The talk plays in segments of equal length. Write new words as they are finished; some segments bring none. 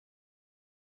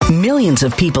Millions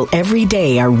of people every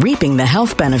day are reaping the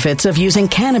health benefits of using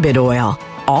cannabis oil,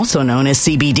 also known as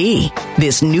CBD.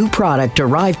 This new product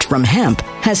derived from hemp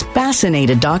has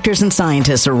fascinated doctors and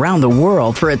scientists around the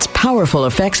world for its powerful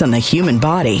effects on the human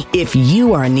body. If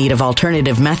you are in need of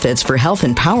alternative methods for health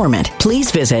empowerment, please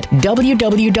visit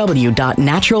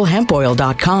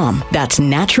www.naturalhempoil.com. That's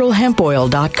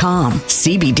naturalhempoil.com.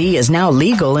 CBD is now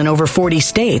legal in over 40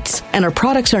 states, and our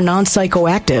products are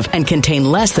non-psychoactive and contain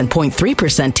less than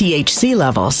 0.3% THC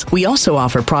levels. We also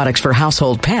offer products for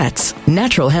household pets.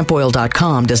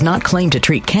 Naturalhempoil.com does not claim to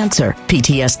treat cancer,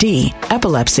 PTSD,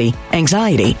 epilepsy,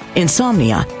 anxiety,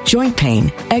 insomnia, joint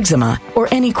pain, eczema, or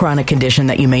any chronic condition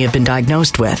that you may have been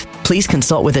diagnosed with. Please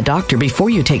consult with a doctor before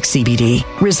you take CBD.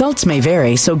 Results may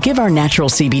vary, so give our natural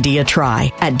CBD a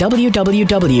try at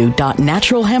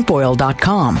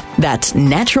www.naturalhempoil.com. That's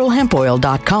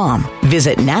naturalhempoil.com.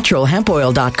 Visit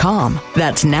naturalhempoil.com.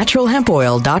 That's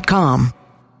naturalhempoil.com.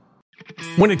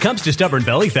 When it comes to stubborn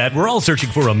belly fat, we're all searching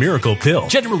for a miracle pill.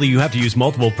 Generally, you have to use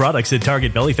multiple products that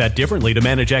target belly fat differently to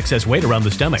manage excess weight around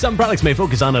the stomach. Some products may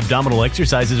focus on abdominal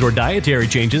exercises or dietary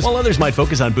changes, while others might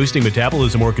focus on boosting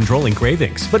metabolism or controlling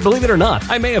cravings. But believe it or not,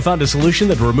 I may have found a solution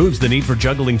that removes the need for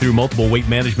juggling through multiple weight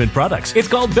management products. It's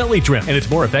called Belly Trim, and it's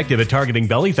more effective at targeting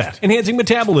belly fat, enhancing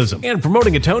metabolism, and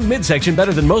promoting a toned midsection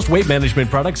better than most weight management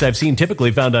products I've seen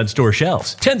typically found on store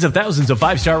shelves. Tens of thousands of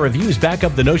 5-star reviews back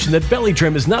up the notion that Belly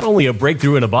Trim is not only a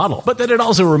breakthrough in a bottle, but that it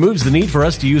also removes the need for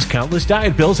us to use countless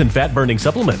diet pills and fat-burning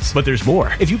supplements. But there's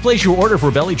more. If you place your order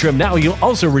for Belly Trim now, you'll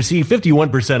also receive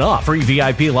 51% off, free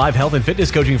VIP live health and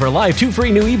fitness coaching for life, 2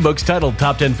 free new ebooks titled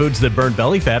Top 10 Foods That Burn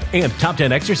Belly Fat and Top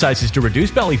 10 Exercises to Reduce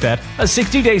Belly Fat, a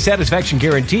 60-day satisfaction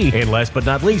guarantee, and last but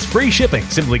not least, free shipping.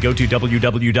 Simply go to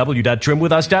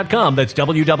www.trimwithus.com. That's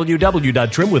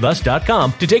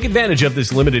www.trimwithus.com to take advantage of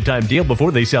this limited time deal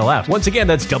before they sell out. Once again,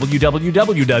 that's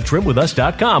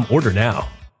www.trimwithus.com. Order now.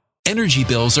 Energy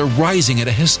bills are rising at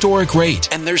a historic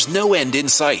rate, and there's no end in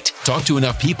sight. Talk to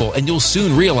enough people, and you'll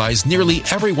soon realize nearly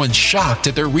everyone's shocked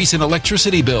at their recent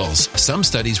electricity bills. Some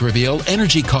studies reveal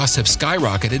energy costs have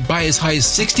skyrocketed by as high as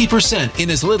 60%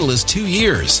 in as little as 2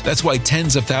 years. That's why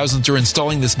tens of thousands are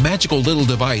installing this magical little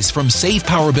device from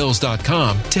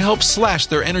SavePowerBills.com to help slash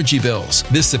their energy bills.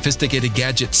 This sophisticated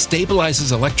gadget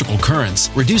stabilizes electrical currents,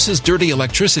 reduces dirty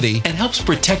electricity, and helps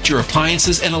protect your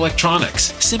appliances and electronics.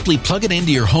 Simply plug it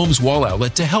into your home's wall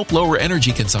outlet to help lower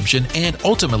energy consumption and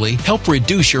ultimately help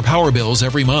reduce your power bills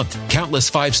every month.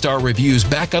 Countless 5-star reviews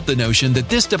back up the notion that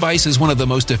this device is one of the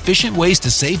most efficient ways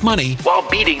to save money while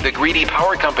beating the greedy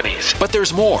power companies. But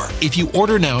there's more. If you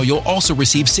order now, you'll also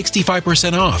receive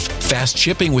 65% off, fast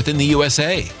shipping within the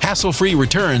USA, hassle-free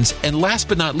returns, and last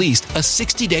but not least, a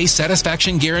 60-day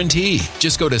satisfaction guarantee.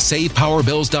 Just go to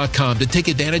SavePowerBills.com to take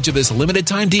advantage of this limited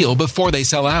time deal before they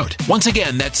sell out. Once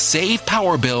again, that's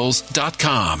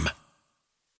SavePowerBills.com.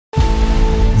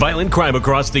 Violent crime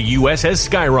across the U.S. has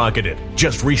skyrocketed.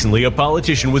 Just recently, a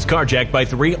politician was carjacked by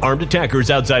 3 armed attackers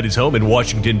outside his home in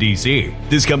Washington, D.C.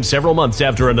 This comes several months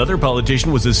after another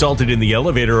politician was assaulted in the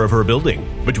elevator of her building.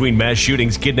 Between mass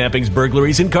shootings, kidnappings,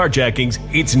 burglaries, and carjackings,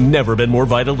 it's never been more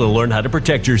vital to learn how to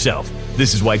protect yourself.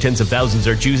 This is why tens of thousands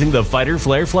are choosing the Fighter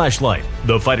Flare flashlight.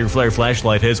 The Fighter Flare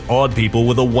flashlight has awed people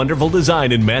with a wonderful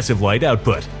design and massive light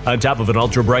output. On top of an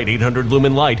ultra-bright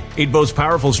 800-lumen light, it boasts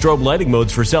powerful strobe lighting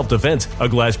modes for self-defense, a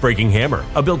glass-breaking hammer,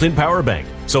 a built-in power bank,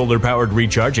 solar-powered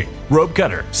recharging, rope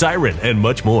cutter, siren, and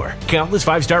much more. Countless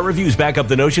 5-star reviews back up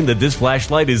the notion that this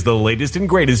flashlight is the latest and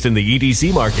greatest in the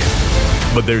EDC market.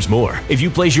 But there's more. If you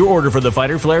place your order for the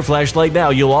Fighter Flare flashlight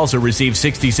now, you'll also receive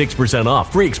 66%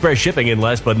 off, free express shipping, and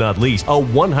last but not least, a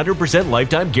 100%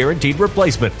 lifetime guaranteed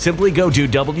replacement. Simply go to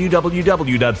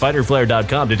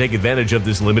www.fighterflare.com to take advantage of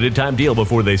this limited time deal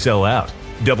before they sell out.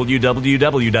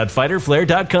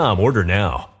 www.fighterflare.com. Order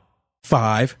now.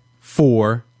 5,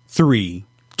 4, 3,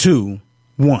 2,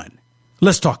 1.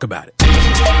 Let's talk about it.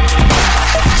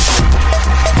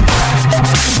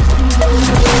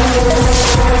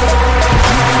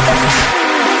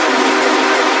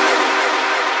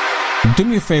 Do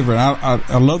me a favor.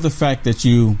 I love the fact that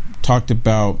you talked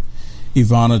about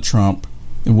Ivana Trump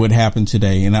and what happened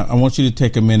today. And I want you to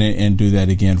take a minute and do that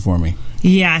again for me.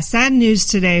 Yeah, sad news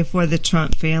today for the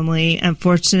Trump family.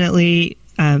 Unfortunately,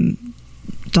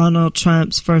 Donald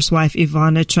Trump's first wife,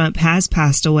 Ivana Trump, has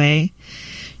passed away.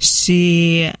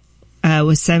 She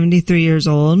was 73 years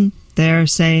old. They're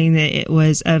saying that it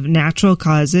was of natural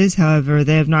causes. However,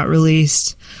 they have not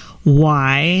released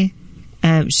why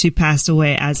she passed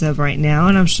away as of right now.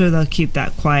 And I'm sure they'll keep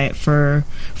that quiet for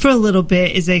a little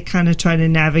bit as they kind of try to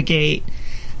navigate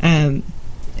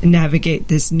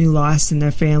this new loss in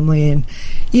their family. And,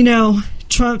 you know,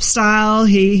 Trump style,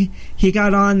 he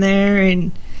got on there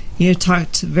and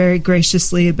talked very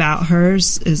graciously about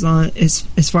hers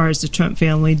as far as the Trump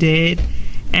family did,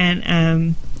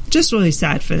 and just really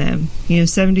sad for them.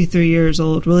 73 years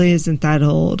old really isn't that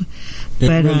old. It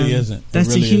really isn't. That's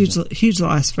really a huge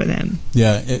loss for them.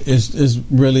 Yeah, it's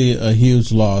really a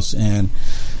huge loss, and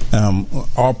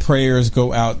our prayers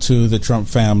go out to the Trump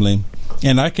family.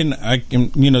 And I can,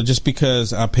 just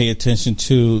because I pay attention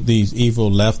to these evil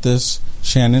leftists,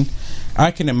 Shannon,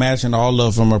 I can imagine all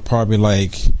of them are probably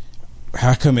like,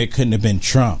 how come it couldn't have been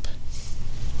Trump?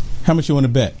 How much you want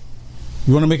to bet?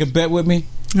 You want to make a bet with me?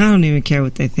 I don't even care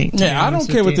what they think. Yeah, I don't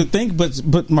care what they think,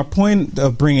 but my point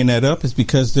of bringing that up is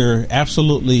because they're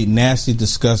absolutely nasty,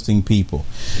 disgusting people.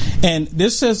 And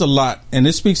this says a lot, and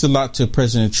this speaks a lot to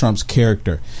President Trump's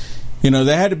character.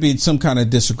 There had to be some kind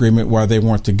of disagreement why they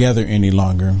weren't together any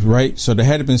longer, right? So there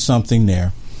had to be something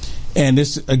there. And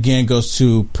this, again, goes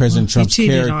to President Trump's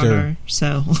character. On her,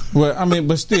 so. Well,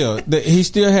 but still, he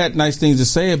still had nice things to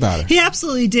say about her. He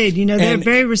absolutely did. They're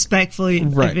very respectful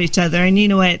of each other. And you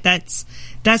know what? That's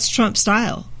Trump's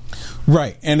style.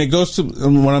 Right. And it goes to,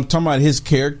 when I'm talking about his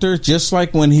character, just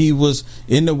like when he was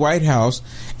in the White House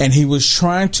and he was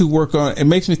trying to work on, it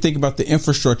makes me think about the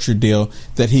infrastructure deal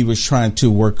that he was trying to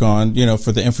work on,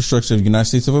 for the infrastructure of the United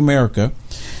States of America.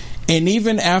 And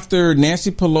even after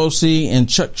Nancy Pelosi and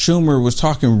Chuck Schumer was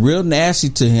talking real nasty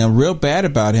to him, real bad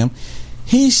about him,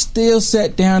 he still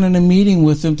sat down in a meeting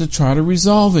with them to try to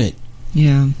resolve it.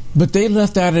 Yeah. But they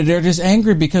left out of there just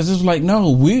angry because it's like,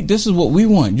 no, this is what we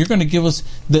want. You're going to give us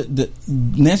the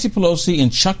Nancy Pelosi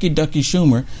and Chucky Ducky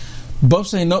Schumer both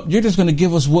saying, nope, you're just going to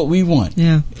give us what we want.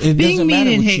 Yeah. It Being doesn't mean matter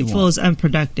and what hateful is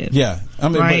unproductive. Yeah.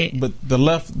 Right. But the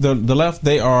left,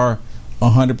 they are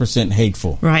 100%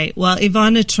 hateful. Right. Well,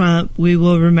 Ivana Trump, we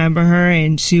will remember her,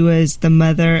 and she was the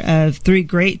mother of 3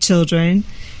 great children.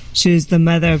 She was the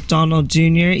mother of Donald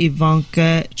Jr.,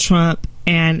 Ivanka Trump,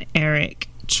 and Eric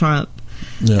Trump.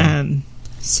 Yeah.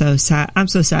 So sad. I'm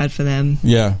so sad for them.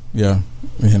 Yeah.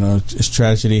 It's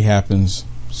tragedy happens.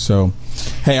 So,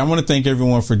 hey, I want to thank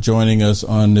everyone for joining us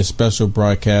on this special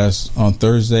broadcast on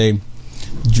Thursday,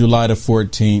 July the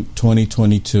 14th,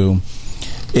 2022.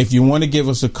 If you want to give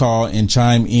us a call and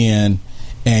chime in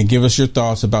and give us your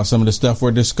thoughts about some of the stuff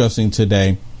we're discussing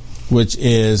today, which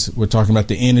is we're talking about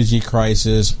the energy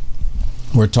crisis.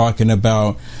 We're talking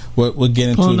about what we'll get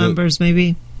into poll numbers,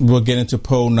 maybe. We'll get into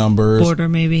poll numbers. Border,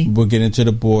 maybe. We'll get into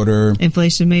the border.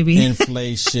 Inflation, maybe.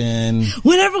 Inflation.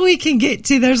 Whatever we can get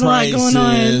to. There's crisis, a lot going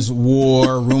on.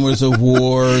 War, rumors of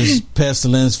wars,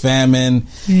 pestilence, famine.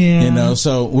 Yeah.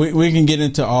 So we can get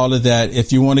into all of that.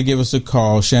 If you want to give us a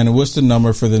call, Shannon, what's the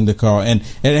number for them to call? And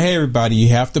hey, everybody, you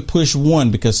have to push 1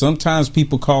 because sometimes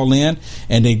people call in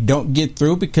and they don't get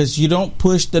through because you don't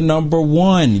push the number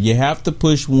 1. You have to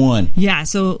push 1. Yeah.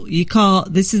 So you call.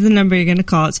 This is the number you're going to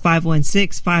call. It's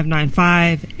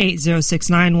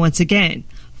 516-595-8069. Once again,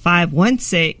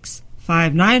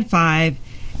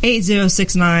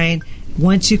 516-595-8069.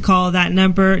 Once you call that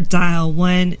number, dial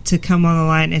 1 to come on the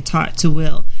line and talk to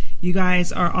Will. You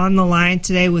guys are on the line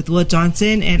today with Will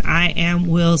Johnson, and I am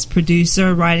Will's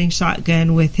producer, riding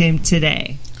shotgun with him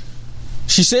today.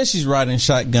 She says she's riding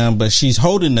shotgun, but she's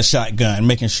holding the shotgun,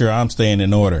 making sure I'm staying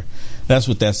in order. That's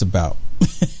what that's about.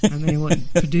 I mean, what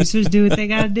producers do what they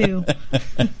got to do.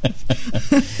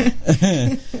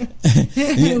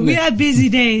 We have busy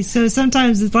days, so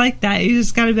sometimes it's like that. You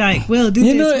just got to be like, we'll do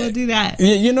this, we'll do that.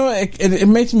 It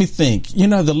makes me think,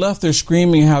 the left, they're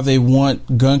screaming how they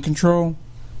want gun control,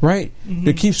 right? Mm-hmm.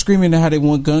 They keep screaming how they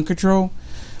want gun control,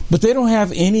 but they don't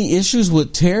have any issues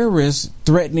with terrorists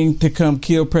threatening to come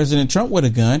kill President Trump with a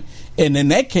gun. And in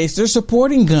that case, they're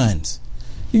supporting guns.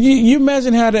 You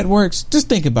imagine how that works? Just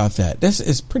think about that.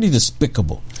 It's pretty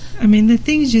despicable. I mean, the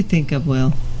things you think of,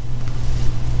 Will.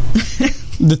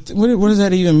 What does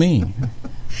that even mean?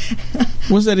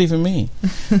 What does that even mean?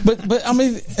 But I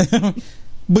mean,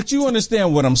 but you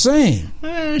understand what I'm saying.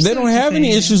 They don't have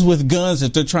any issues with guns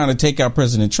if they're trying to take out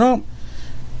President Trump.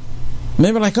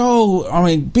 Maybe like,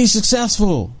 be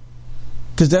successful.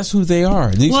 Because that's who they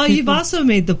are. You've also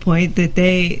made the point that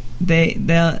they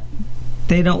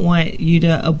don't want you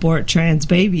to abort trans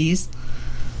babies.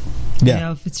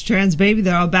 Yeah. If it's trans baby,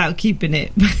 they're all about keeping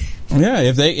it. Yeah,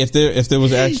 if there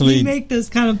was actually you make those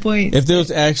kind of points. If there was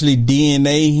actually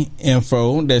DNA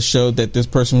info that showed that this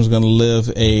person was going to live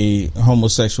a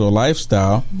homosexual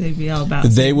lifestyle, they'd be all about.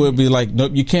 They would be like,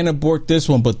 nope, you can't abort this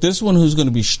one, but this one who's going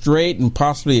to be straight and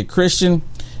possibly a Christian,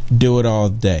 do it all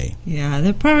day. Yeah,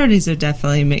 their priorities are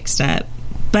definitely mixed up.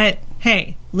 But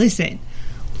hey, listen.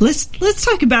 Let's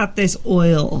talk about this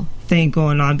oil thing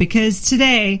going on, because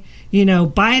today,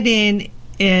 Biden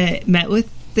met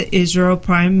with the Israel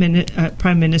Prime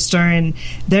Minister, and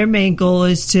their main goal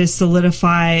is to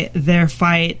solidify their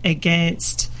fight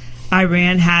against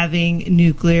Iran having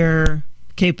nuclear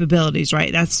capabilities,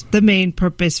 right? That's the main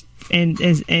purpose, and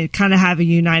kind of have a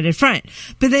united front.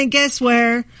 But then guess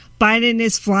where Biden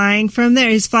is flying from there?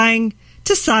 He's flying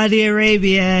to Saudi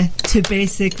Arabia to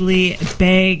basically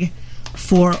beg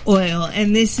for oil.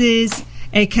 And this is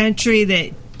a country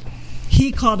that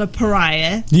he called a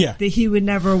pariah, that he would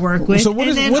never work with. So what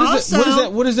does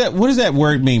that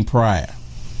word mean, pariah?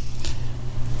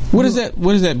 What does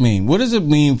that mean? What does it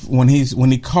mean when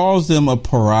he calls them a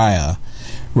pariah?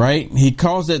 Right? He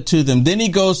calls that to them. Then he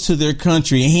goes to their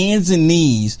country, hands and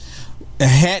knees, a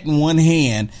hat in one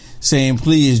hand, saying,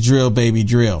 "Please drill, baby,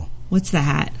 drill." What's the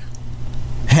hat?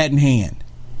 Hat in hand.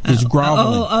 He's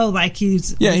groveling. Like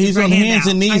he's he's on hands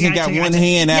and knees and got one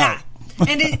hand out.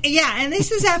 And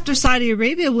this is after Saudi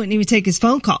Arabia wouldn't even take his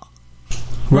phone call,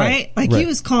 right? He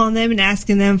was calling them and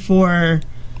asking them for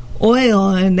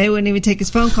oil, and they wouldn't even take his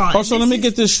phone call. Oh, so let me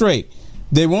get this straight.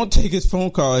 They won't take his phone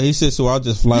call. He said, so I'll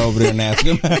just fly over there and ask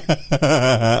him.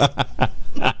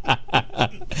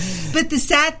 But the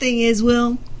sad thing is,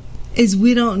 Will, is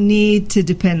we don't need to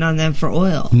depend on them for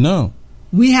oil. No.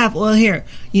 We have oil here.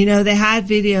 You know, they had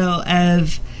video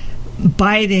of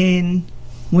Biden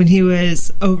when he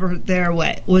was over there,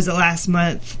 was it last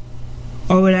month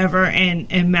or whatever,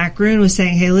 and Macron was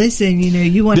saying, hey, listen,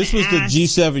 you want to This was the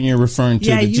G7 you're referring to.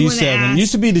 The G7. It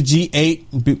used to be the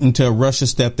G8 until Russia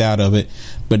stepped out of it.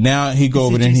 But now he go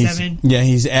over there and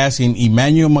he's asking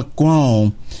Emmanuel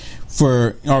Macron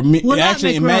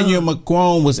Emmanuel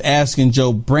Macron was asking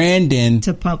Joe Brandon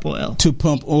to pump oil.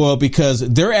 Because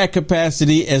they're at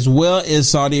capacity, as well as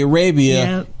Saudi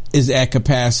Arabia is at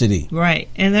capacity. Right.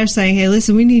 And they're saying, hey,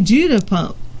 listen, we need you to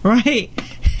pump. Right.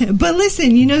 But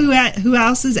listen, you know who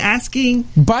else is asking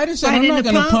Biden said, I'm not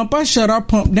going to pump. I shut our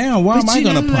pump down. Why am I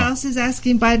going to pump? Who else is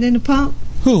asking Biden to pump?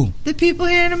 Who? The people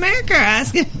here in America are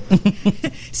asking.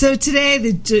 So today,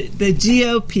 the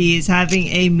GOP is having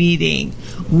a meeting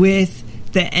with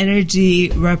the energy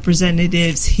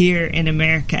representatives here in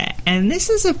America. And this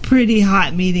is a pretty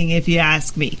hot meeting, if you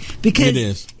ask me. Because it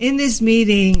is. In this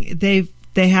meeting, they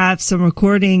have some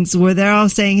recordings where they're all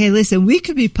saying, hey, listen, we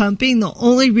could be pumping. The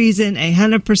only reason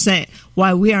 100%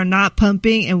 why we are not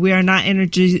pumping and we are not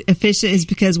energy efficient is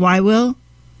because why, Will?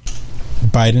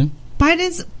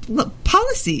 Biden's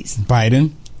policies.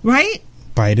 Right?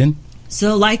 Biden.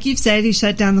 So like you've said, he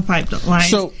shut down the pipeline.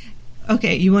 So,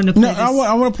 okay, you want to play this? I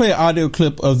want to play an audio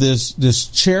clip of this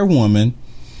chairwoman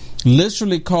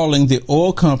literally calling the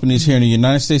oil companies here in the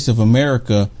United States of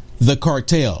America the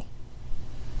cartel.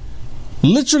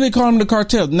 Literally calling them the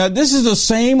cartel. Now, this is the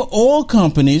same oil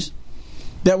companies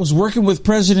that was working with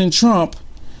President Trump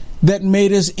that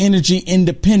made us energy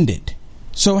independent.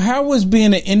 So how was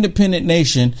being an independent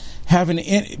nation,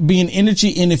 being energy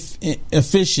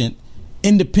efficient,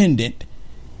 independent,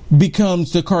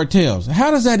 becomes the cartels? How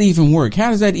does that even work?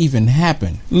 How does that even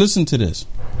happen? Listen to this.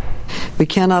 We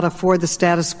cannot afford the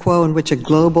status quo in which a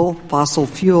global fossil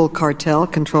fuel cartel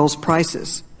controls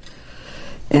prices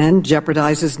and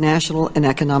jeopardizes national and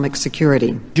economic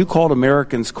security. You called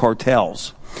Americans cartels.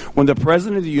 When the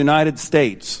President of the United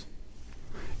States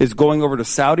is going over to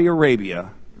Saudi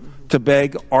Arabia to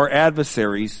beg our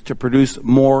adversaries to produce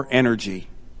more energy,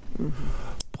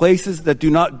 places that do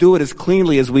not do it as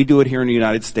cleanly as we do it here in the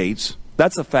United States,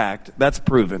 that's a fact, that's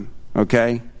proven,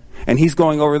 okay? And he's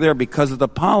going over there because of the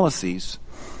policies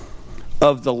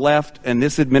of the left and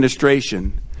this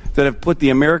administration that have put the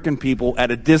American people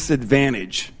at a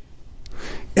disadvantage.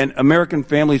 And American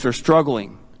families are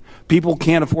struggling. People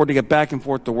can't afford to get back and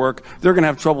forth to work. They're going to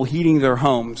have trouble heating their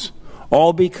homes,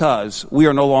 all because we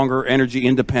are no longer energy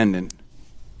independent.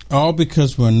 All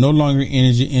because we're no longer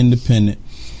energy independent.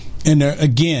 And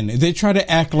again, they try to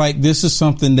act like this is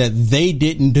something that they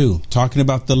didn't do, talking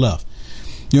about the left.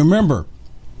 You remember,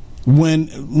 when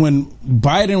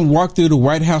Biden walked through the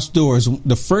White House doors,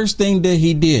 the first thing that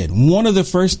he did, one of the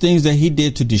first things that he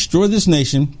did to destroy this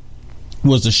nation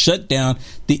was to shut down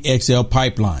the XL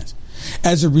pipelines.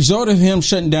 As a result of him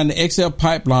shutting down the XL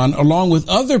pipeline, along with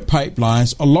other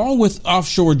pipelines, along with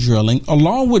offshore drilling,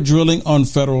 along with drilling on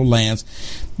federal lands,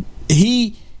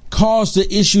 he caused the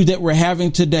issue that we're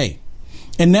having today.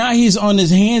 And now he's on his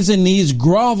hands and knees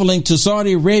groveling to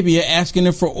Saudi Arabia, asking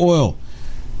them for oil,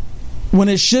 when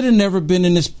it should have never been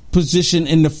in this position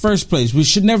in the first place. We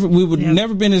would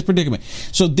never been in this predicament.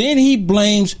 So then he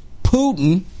blames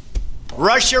Putin.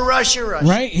 Russia.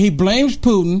 Right? He blames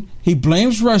Putin. He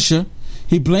blames Russia.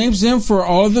 He blames them for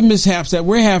all of the mishaps that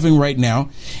we're having right now.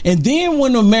 And then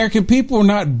when the American people are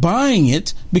not buying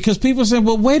it Because people say,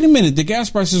 well, wait a minute, the gas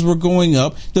prices were going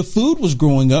up, the food was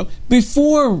going up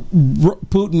before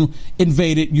Putin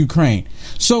invaded Ukraine.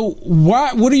 So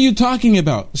what are you talking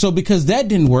about? So because that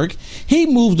didn't work, he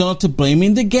moved on to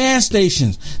blaming the gas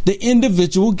stations, the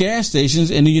individual gas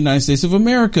stations in the United States of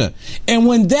America. And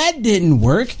when that didn't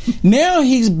work, now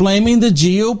he's blaming the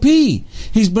GOP.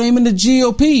 He's blaming the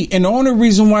GOP. And the only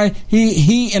reason why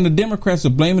he and the Democrats are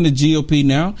blaming the GOP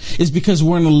now is because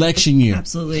we're in an election year.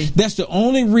 Absolutely. That's the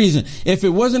only reason. If it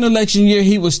wasn't election year,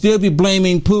 he would still be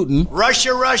blaming Putin.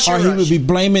 Russia. Or he would be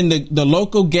blaming the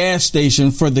local gas station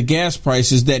for the gas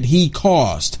prices that he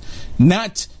caused,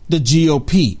 not the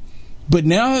GOP. But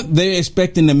now they're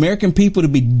expecting the American people to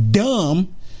be dumb.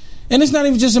 And it's not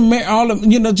even just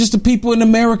just the people in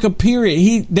America,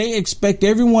 period. They expect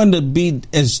everyone to be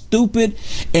as stupid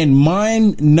and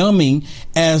mind-numbing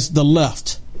as the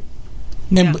left.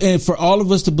 And for all of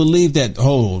us to believe that,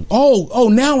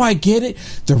 now I get it.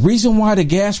 The reason why the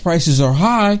gas prices are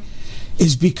high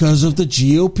is because of the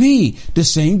GOP. The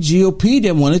same GOP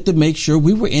that wanted to make sure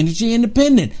we were energy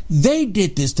independent. They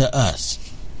did this to us.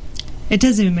 It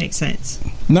doesn't even make sense.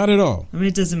 Not at all. I mean,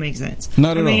 it doesn't make sense.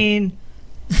 Not at all. I mean,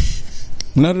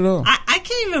 not at all. I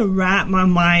can't even wrap my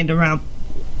mind around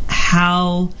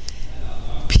how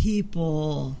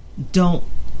people don't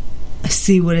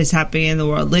see what is happening in the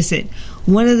world. Listen,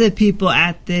 one of the people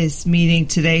at this meeting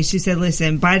today, she said,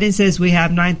 listen, Biden says we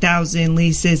have 9,000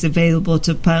 leases available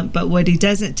to pump, but what he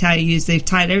doesn't tell you is they've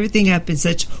tied everything up in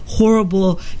such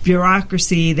horrible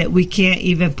bureaucracy that we can't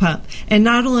even pump. And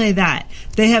not only that,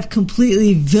 they have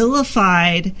completely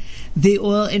vilified the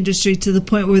oil industry to the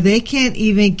point where they can't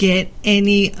even get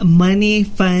any money,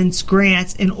 funds,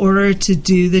 grants in order to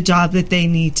do the job that they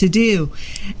need to do.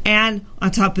 And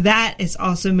on top of that, it's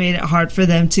also made it hard for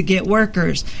them to get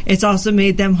workers. It's also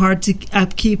made them hard to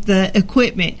upkeep the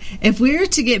equipment. If we were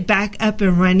to get back up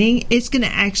and running, it's going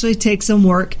to actually take some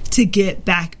work to get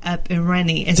back up and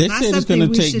running. It's not something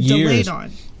we should delay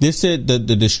on. They said that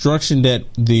the destruction that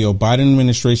the Biden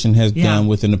administration has done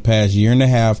within the past year and a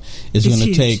half is going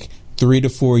to take 3 to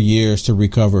 4 years to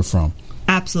recover from.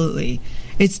 Absolutely.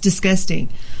 It's disgusting.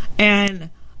 And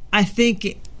I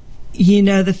think,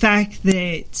 the fact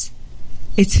that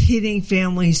it's hitting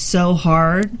families so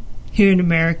hard here in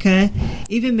America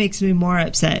even makes me more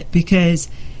upset, because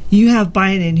you have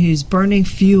Biden who's burning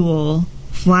fuel,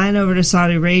 flying over to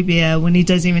Saudi Arabia when he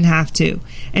doesn't even have to.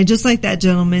 And just like that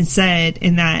gentleman said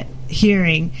in that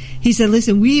hearing, he said,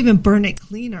 listen, we even burn it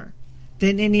cleaner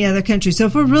than any other country. So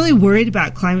if we're really worried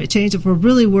about climate change, if we're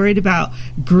really worried about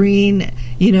green,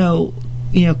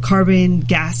 carbon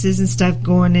gases and stuff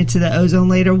going into the ozone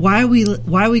layer, why are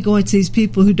we going to these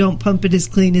people who don't pump it as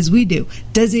clean as we do?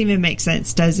 Doesn't even make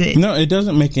sense, does it? No, it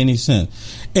doesn't make any sense.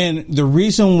 And the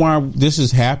reason why this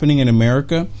is happening in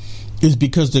America is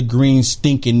because the green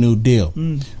stinking New Deal,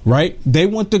 right? They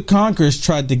went to Congress,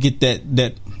 tried to get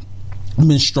that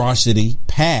monstrosity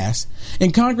passed,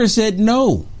 and Congress said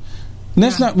no. And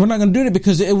we're not going to do that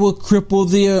because it will cripple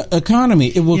the economy.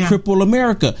 It will cripple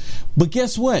America. But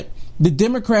guess what? The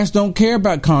Democrats don't care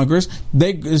about Congress.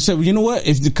 They said, you know what?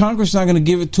 If the Congress is not going to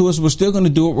give it to us, we're still going to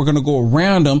do it. We're going to go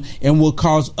around them, and we'll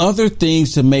cause other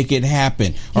things to make it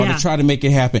happen, or to try to make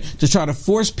it happen, to try to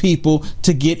force people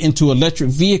to get into electric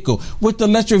vehicle. With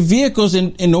electric vehicles,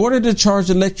 in order to charge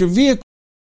electric vehicles,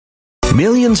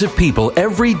 Millions of people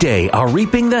every day are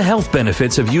reaping the health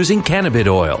benefits of using cannabis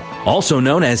oil, also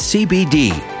known as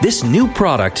CBD. This new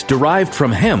product derived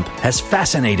from hemp has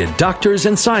fascinated doctors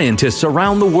and scientists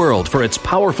around the world for its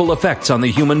powerful effects on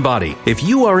the human body. If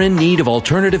you are in need of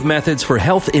alternative methods for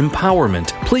health empowerment,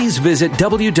 please visit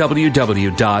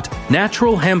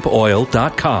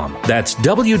www.naturalhempoil.com. That's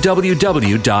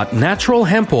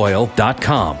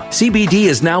www.naturalhempoil.com. CBD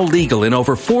is now legal in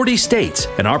over 40 states,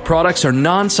 and our products are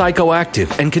non-psychoactive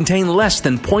and contain less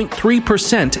than 0.3%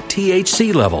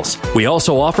 THC levels. We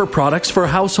also offer products for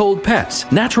household pets.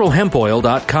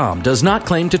 NaturalHempOil.com does not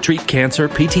claim to treat cancer,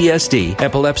 PTSD,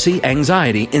 epilepsy,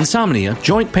 anxiety, insomnia,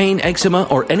 joint pain, eczema,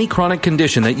 or any chronic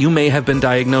condition that you may have been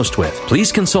diagnosed with.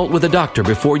 Please consult with a doctor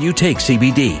before you take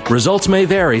CBD. Results may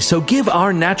vary, so give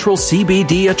our natural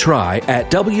CBD a try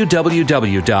at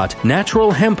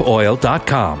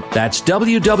www.naturalhempoil.com. That's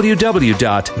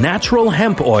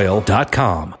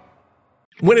www.naturalhempoil.com.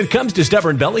 When it comes to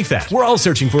stubborn belly fat, we're all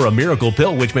searching for a miracle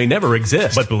pill which may never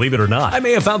exist. But believe it or not, I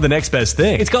may have found the next best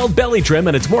thing. It's called Belly Trim,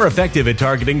 and it's more effective at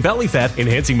targeting belly fat,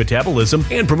 enhancing metabolism,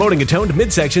 and promoting a toned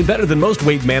midsection better than most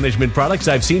weight management products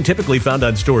I've seen typically found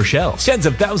on store shelves. Tens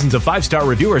of thousands of 5-star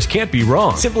reviewers can't be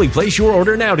wrong. Simply place your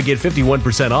order now to get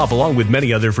 51% off along with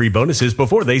many other free bonuses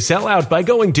before they sell out by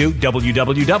going to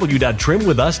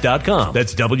www.trimwithus.com.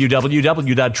 That's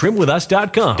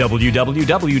www.trimwithus.com.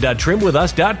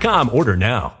 www.trimwithus.com. Order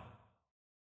now.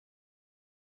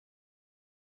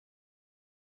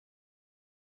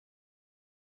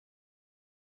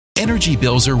 Energy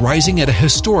bills are rising at a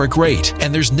historic rate,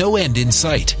 and there's no end in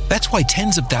sight. That's why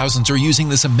tens of thousands are using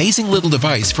this amazing little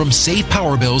device from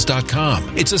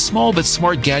SavePowerBills.com. It's a small but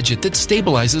smart gadget that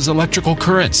stabilizes electrical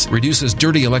currents, reduces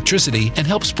dirty electricity, and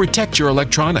helps protect your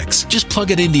electronics. Just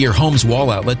plug it into your home's wall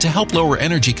outlet to help lower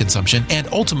energy consumption and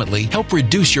ultimately help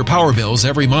reduce your power bills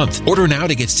every month. Order now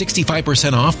to get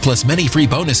 65% off plus many free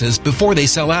bonuses before they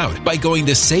sell out by going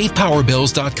to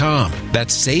SavePowerBills.com.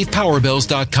 That's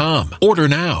SavePowerBills.com. Order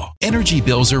now. Energy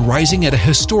bills are rising at a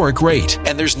historic rate,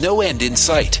 and there's no end in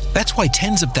sight. That's why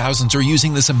tens of thousands are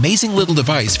using this amazing little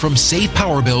device from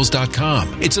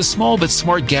SavePowerBills.com. It's a small but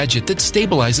smart gadget that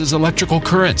stabilizes electrical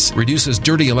currents, reduces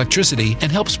dirty electricity,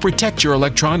 and helps protect your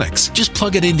electronics. Just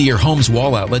plug it into your home's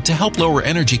wall outlet to help lower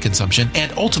energy consumption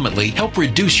and ultimately help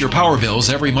reduce your power bills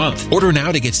every month. Order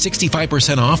now to get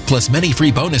 65% off plus many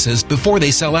free bonuses before they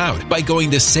sell out by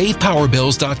going to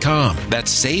SavePowerBills.com.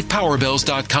 That's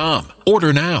SavePowerBills.com.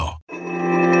 Order now.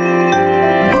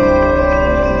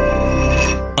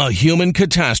 A human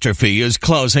catastrophe is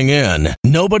closing in.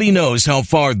 Nobody knows how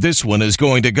far this one is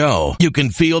going to go. You can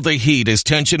feel the heat as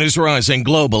tension is rising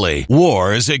globally.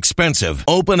 War is expensive.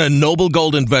 Open a Noble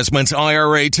Gold Investments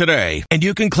IRA today, and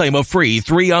you can claim a free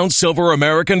 3-ounce silver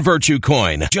American Virtue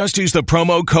coin. Just use the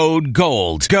promo code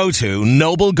GOLD. Go to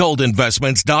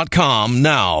noblegoldinvestments.com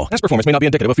now. Past performance may not be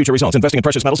indicative of future results. Investing in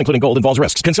precious metals, including gold, involves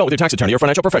risks. Consult with your tax attorney or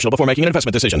financial professional before making an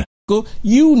investment decision.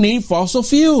 You need fossil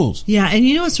fuels. Yeah, and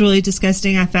you know what's really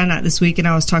disgusting? I found out this week, and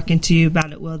I was talking to you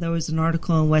about it. Well, there was an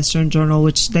article in Western Journal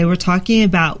which they were talking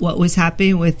about what was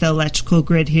happening with the electrical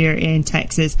grid here in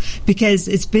Texas, because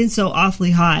it's been so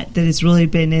awfully hot that it's really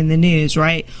been in the news,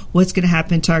 right? What's going to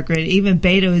happen to our grid? Even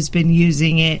Beto has been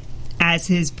using it as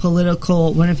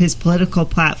one of his political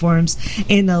platforms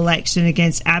in the election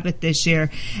against Abbott this year.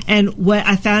 And what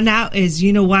I found out is,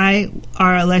 you know why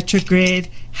our electric grid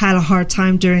had a hard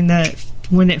time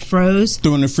when it froze?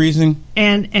 During the freezing?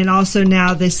 And also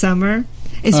now this summer?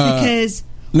 It's because...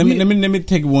 Let me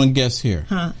take one guess here.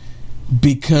 Huh?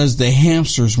 Because the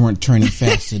hamsters weren't turning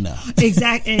fast enough.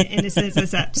 Exactly. In a sense,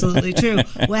 that's absolutely true.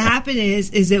 What happened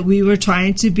is that we were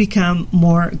trying to become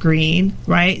more green,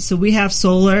 right? So we have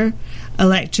solar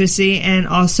electricity, and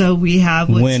also we have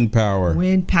wind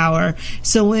power.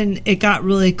 So when it got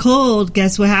really cold,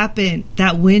 guess what happened?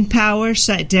 That wind power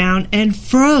shut down and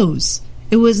froze.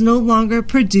 It was no longer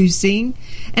producing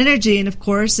energy. And of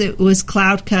course, it was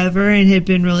cloud cover and had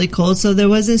been really cold, so there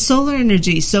wasn't solar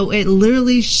energy. So it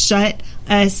literally shut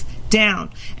us down.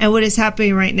 And what is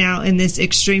happening right now in this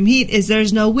extreme heat is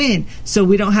there's no wind. So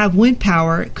we don't have wind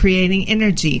power creating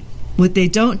energy. What they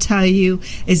don't tell you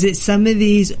is that some of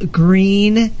these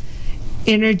green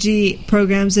energy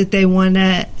programs that they want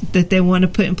to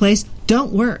put in place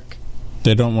don't work.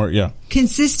 They don't work, yeah.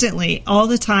 Consistently, all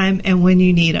the time, and when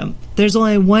you need them. There's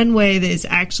only one way that is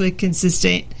actually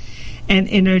consistent and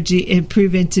energy and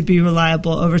proven to be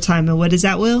reliable over time. And what is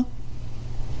that, Will?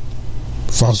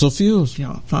 Fossil fuels.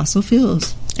 Yeah, fossil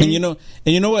fuels. And you know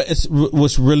what?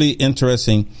 What's really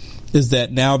interesting is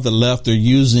that now the left are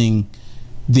using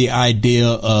the idea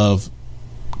of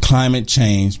climate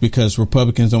change, because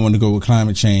Republicans don't want to go with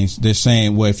climate change. They're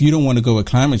saying, well, if you don't want to go with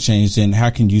climate change, then how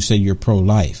can you say you're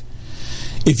pro-life?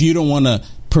 If you don't want to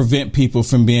prevent people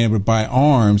from being able to buy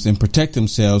arms and protect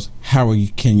themselves,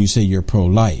 can you say you're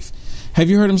pro-life? Have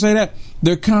you heard them say that?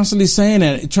 They're constantly saying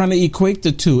that, trying to equate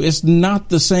the two. It's not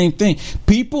the same thing.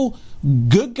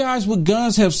 Good guys with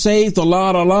guns have saved a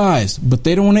lot of lives, but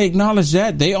they don't want to acknowledge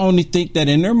that. They only think that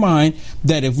in their mind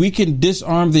that if we can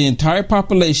disarm the entire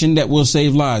population, that will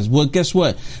save lives. Well, guess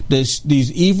what?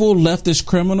 These evil leftist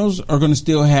criminals are going to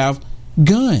still have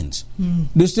guns.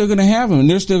 They're still going to have them, and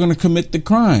they're still going to commit the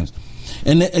crimes.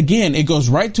 And again, it goes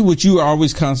right to what you are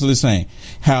always constantly saying,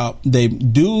 how they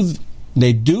do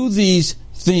these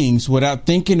things without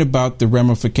thinking about the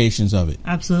ramifications of it.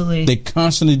 Absolutely. They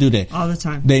constantly do that. All the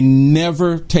time. They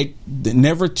never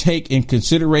take in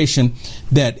consideration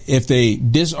that if they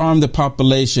disarm the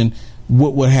population,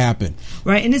 what would happen.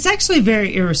 Right, and it's actually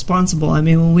very irresponsible. I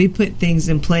mean, when we put things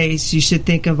in place, you should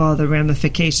think of all the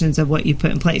ramifications of what you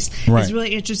put in place. Right. It's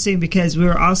really interesting because we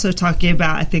were also talking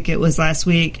about, I think it was last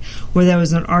week, where there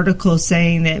was an article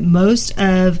saying that most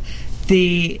of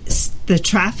the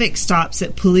traffic stops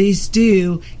that police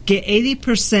do get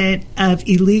 80% of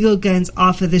illegal guns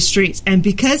off of the streets. And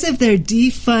because of their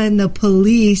defund the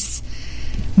police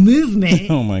movement,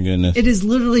 oh my goodness, it has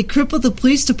literally crippled the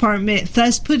police department,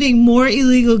 thus putting more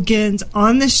illegal guns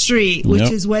on the street,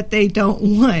 which is what they don't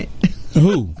want.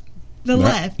 Who? The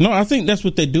left. No, I think that's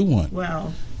what they do want.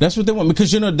 Well, that's what they want,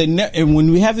 because and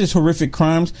when we have these horrific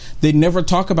crimes, they never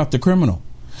talk about the criminal.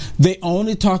 They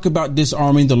only talk about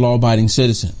disarming the law-abiding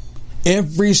citizen.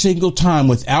 Every single time,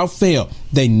 without fail,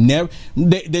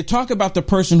 they talk about the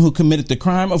person who committed the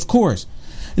crime, of course,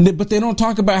 but they don't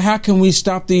talk about how can we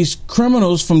stop these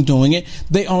criminals from doing it.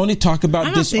 They only talk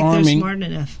about disarming. I don't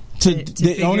think they're smart enough.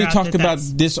 They only talk about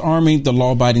disarming the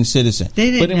law-abiding citizen.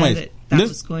 They didn't know that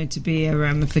was going to be a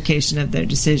ramification of their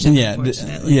decision.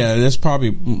 Unfortunately. That's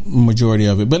probably majority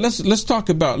of it. But let's talk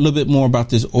about a little bit more about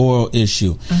this oil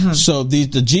issue. So the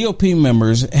GOP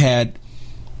members had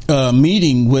a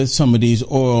meeting with some of these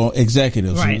oil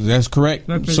executives. Right. That's correct.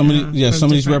 Some of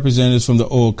these representatives from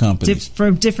the oil companies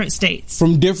from different states.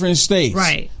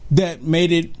 Right. That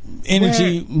made it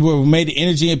energy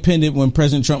independent when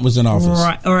President Trump was in office,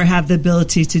 right, or have the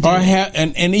ability to do it,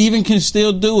 and even can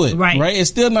still do it. Right. It's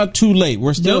still not too late.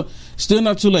 We're still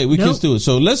not too late. We can still do it.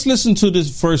 So let's listen to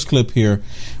this first clip here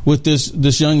with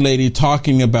this young lady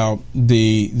talking about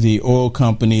the oil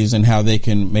companies and how they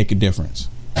can make a difference.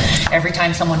 Every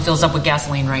time someone fills up with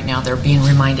gasoline right now, they're being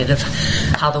reminded of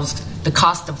how the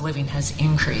cost of living has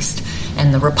increased.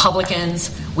 And the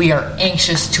Republicans, we are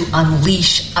anxious to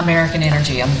unleash American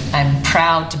energy. I'm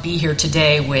proud to be here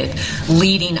today with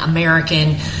leading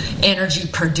American energy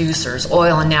producers,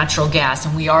 oil and natural gas,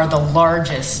 and we are the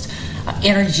largest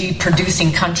energy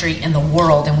producing country in the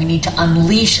world, and we need to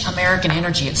unleash American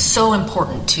energy. It's so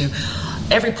important to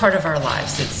every part of our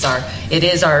lives. It's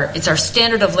our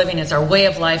standard of living. It's our way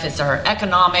of life. It's our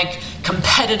economic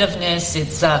competitiveness.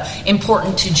 It's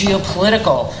important to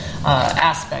geopolitical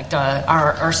aspect,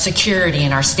 our security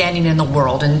and our standing in the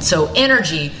world. And so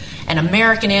energy and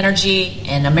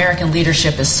American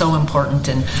leadership is so important.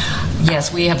 And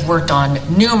yes, we have worked on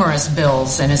numerous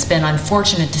bills, and it's been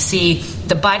unfortunate to see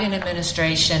the Biden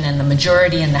administration and the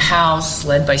majority in the House,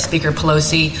 led by Speaker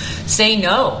Pelosi, say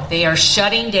no. They are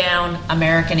shutting down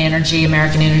American energy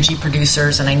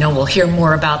producers, and I know we'll hear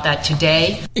more about that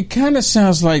today. It kind of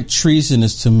sounds like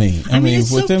treasonous to me. I mean,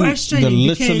 it's with so them, frustrating.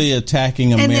 They're literally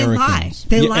attacking Americans.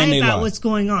 They lie about what's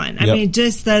going on. I mean,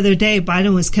 just the other day,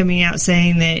 Biden was coming out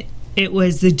saying that it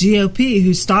was the GOP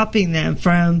who's stopping them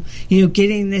from,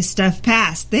 getting this stuff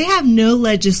passed. They have no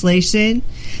legislation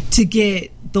to get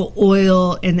the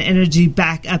oil and the energy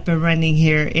back up and running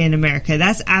here in America.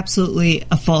 That's absolutely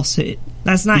a falsehood.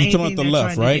 That's not anything talking about the they're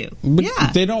left, trying right? to do.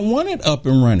 But they don't want it up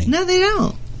and running. No, they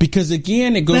don't. Because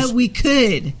again, it goes. But we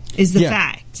could is the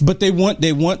fact. But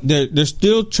they're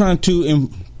still trying to.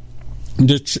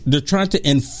 They're trying to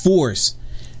enforce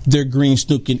their green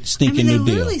stinking New Deal. They're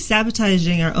literally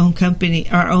sabotaging our own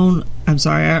our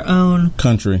own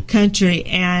country,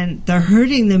 and they're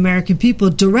hurting the American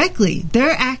people directly. Their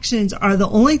actions are the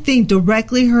only thing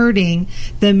directly hurting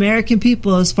the American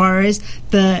people as far as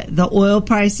the oil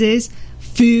prices,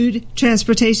 food,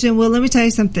 transportation. Well, let me tell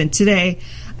you something. Today,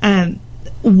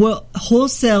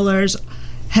 wholesalers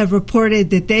have reported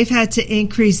that they've had to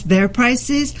increase their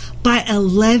prices by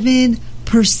 11%.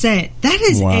 That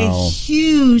is a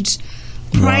huge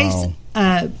price,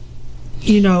 rise.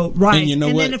 And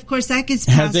then, of course, that gets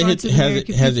passed on to the American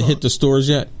people. Has it hit the stores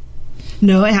yet?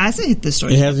 No, it hasn't hit the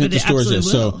stores. It hasn't hit the stores yet.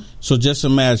 So just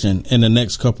imagine in the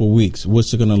next couple of weeks,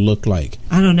 what's it going to look like?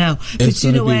 I don't know. It's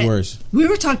going to be worse. We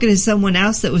were talking to someone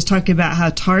else that was talking about how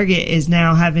Target is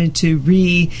now having to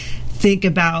think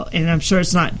about, and I'm sure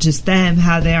it's not just them,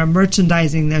 how they are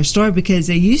merchandising their store, because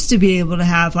they used to be able to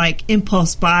have like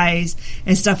impulse buys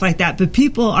and stuff like that, but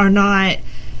people are not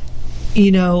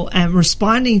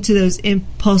responding to those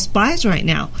impulse buys right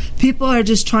now. People are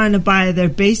just trying to buy their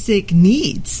basic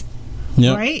needs,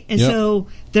 right? And so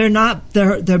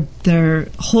they're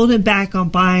holding back on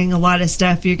buying a lot of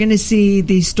stuff. You're going to see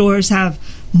these stores have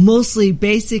mostly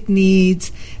basic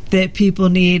needs that people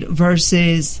need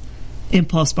versus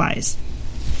impulse buys.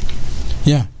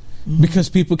 Yeah. Because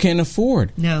people can't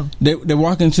afford. No. They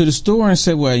walk into the store and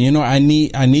say, well, I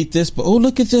need this, but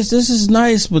look at this. This is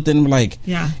nice. But then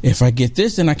if I get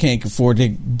this, then I can't afford to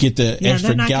get the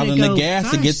extra gallon of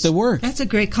gas to get to work. That's a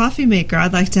great coffee maker.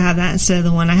 I'd like to have that instead of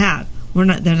the one I have. They're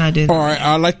not doing that. Or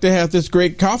I'd like to have this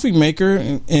great coffee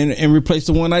maker and replace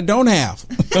the one I don't have.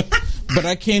 But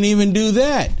I can't even do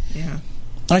that. Yeah.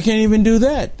 I can't even do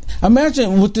that.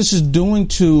 Imagine what this is doing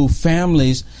to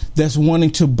families that's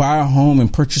wanting to buy a home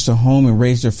and purchase a home and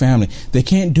raise their family. They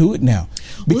can't do it now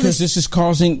because this is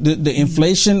causing the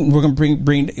inflation. We're going to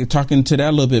bring talking to that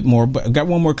a little bit more. But I've got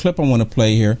one more clip I want to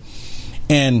play here,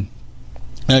 and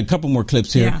a couple more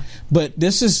clips here. Yeah. But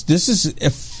this is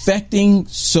affecting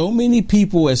so many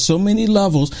people at so many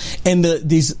levels, and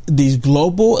these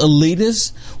global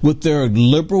elitists with their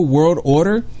liberal world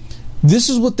order. This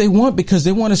is what they want because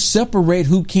they want to separate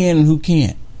who can and who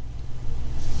can't.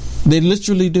 They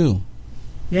literally do.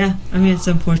 Yeah, I mean, it's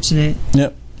unfortunate.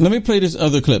 Yep. Let me play this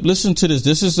other clip. Listen to this.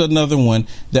 This is another one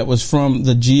that was from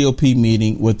the GOP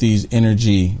meeting with these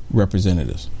energy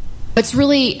representatives. What's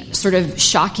really sort of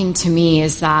shocking to me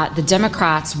is that the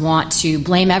Democrats want to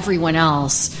blame everyone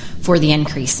else for the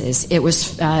increases.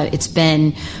 It's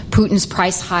been Putin's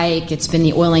price hike. It's been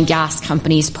the oil and gas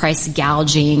companies' price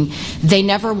gouging. They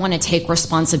never want to take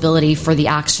responsibility for the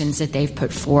actions that they've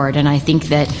put forward. And I think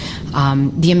that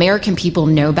the American people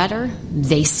know better.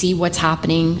 They see what's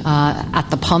happening at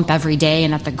the pump every day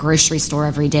and at the grocery store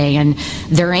every day. And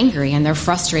they're angry and they're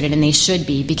frustrated, and they should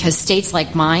be, because states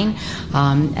like mine,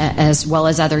 as well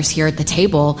as others here at the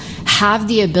table, have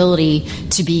the ability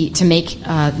to make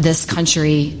this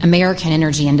country American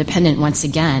energy independent once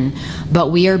again, but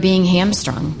we are being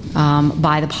hamstrung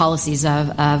by the policies of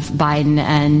Biden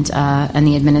and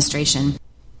the administration.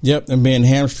 Yep, and being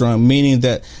hamstrung, meaning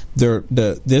that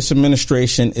this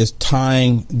administration is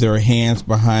tying their hands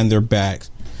behind their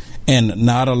backs and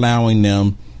not allowing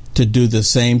them to do the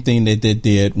same thing that they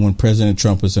did when President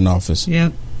Trump was in office.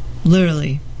 Yep,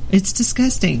 literally. It's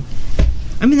disgusting.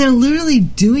 I mean, they're literally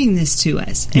doing this to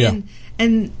us.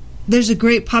 And there's a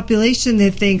great population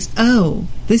that thinks, oh,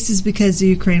 this is because of the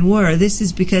Ukraine war, or this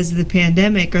is because of the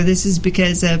pandemic, or this is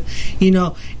because of,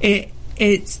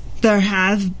 there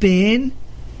have been,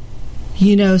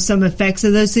 some effects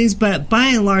of those things, but by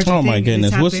and large, oh my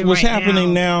goodness, what's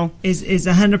happening now is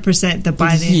 100% the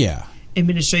Biden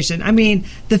administration. I mean,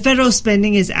 the federal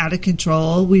spending is out of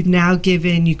control. We've now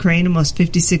given Ukraine almost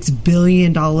 $56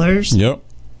 billion.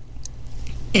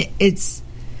 Yep.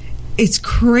 It's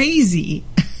crazy.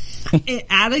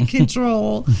 Out of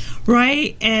control,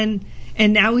 right? And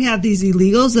now we have these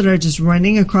illegals that are just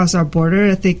running across our border.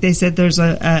 I think they said there's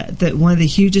one of the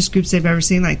hugest groups they've ever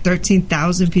seen, like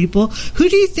 13,000 people. Who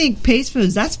do you think pays for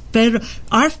this? That's federal.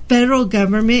 Our federal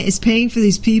government is paying for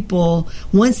these people.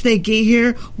 Once they get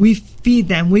here, we feed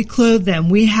them, we clothe them,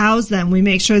 we house them, we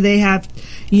make sure they have,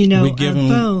 we give them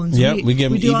phones. Yep, we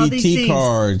give them EBT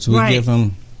cards. We give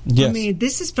them. Yes. I mean,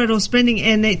 this is federal spending,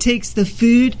 and it takes the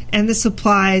food and the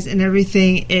supplies and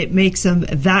everything. It makes them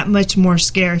that much more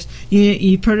scarce.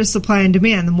 You put a supply and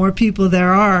demand. The more people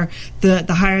there are, the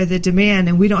higher the demand.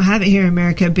 And we don't have it here in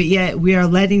America, but yet we are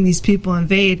letting these people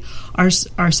invade our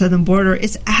southern border.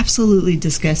 It's absolutely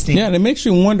disgusting. Yeah, and it makes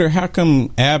you wonder how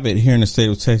come Abbott here in the state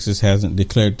of Texas hasn't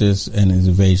declared this an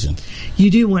invasion. You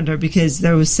do wonder, because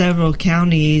there was several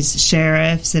counties,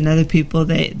 sheriffs, and other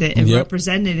people and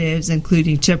representatives,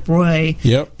 including Chip Roy,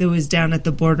 that was down at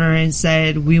the border and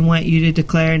said, we want you to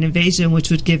declare an invasion, which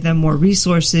would give them more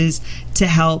resources to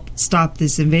help stop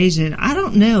this invasion. I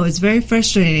don't know. It's very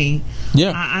frustrating.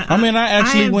 Yeah. I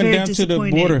actually went down to the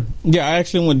border. Yeah, I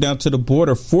actually went down to the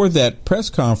border for that press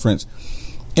conference.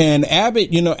 And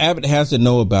Abbott, Abbott has to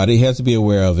know about it. He has to be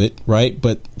aware of it, right?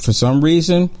 But for some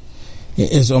reason,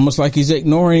 it's almost like he's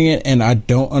ignoring it, and I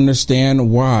don't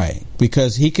understand why.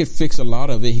 Because he could fix a lot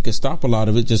of it. He could stop a lot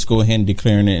of it. Just go ahead and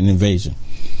declaring it an invasion.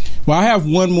 Well, I have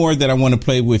one more that I want to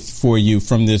play with for you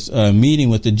from this meeting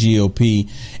with the GOP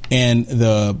and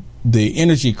the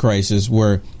energy crisis,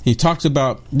 where he talks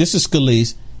about, this is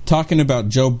Scalise talking about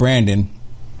Joe Brandon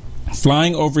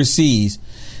flying overseas,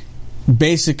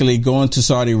 basically going to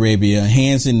Saudi Arabia,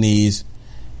 hands and knees,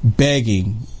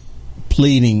 begging,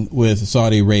 pleading with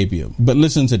Saudi Arabia. But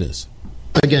listen to this.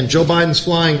 Again, Joe Biden's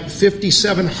flying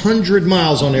 5,700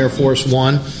 miles on Air Force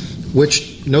One,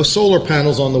 which no solar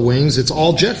panels on the wings. It's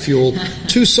all jet fuel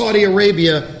to Saudi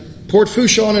Arabia. Port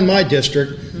Fourchon in my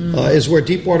district is where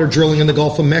deepwater drilling in the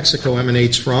Gulf of Mexico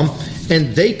emanates from.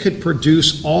 And they could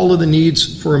produce all of the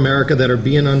needs for America that are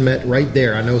being unmet right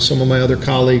there. I know some of my other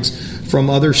colleagues from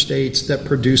other states that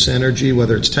produce energy,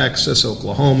 whether it's Texas,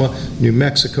 Oklahoma, New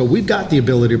Mexico. We've got the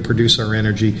ability to produce our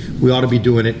energy. We ought to be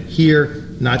doing it here,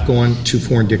 not going to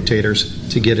foreign dictators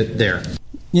to get it there.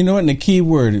 You know what? And the key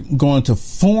word, going to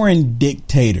foreign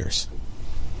dictators.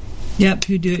 Yep,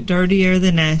 who do it dirtier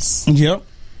than us. Yep.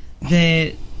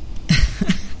 That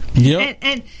Yep.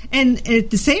 And at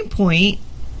the same point,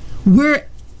 we're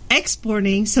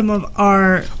exporting some of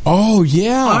our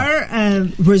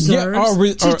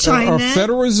reserves to China. Our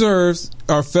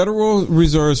federal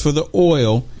reserves for the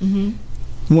oil.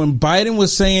 Mm-hmm. When Biden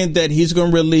was saying that he's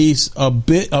going to release a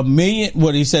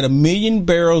million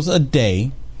barrels a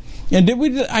day. And did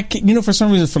we? For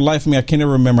some reason, for the life of me, I can't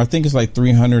remember. I think it's like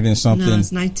 300 and something. No,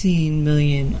 it's 19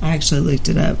 million. I actually looked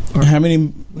it up. How many?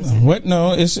 What?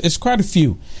 No, it's quite a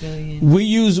few. Billion. We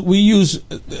use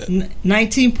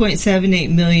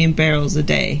 19.78 million barrels a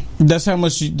day. That's how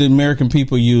much the American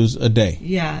people use a day.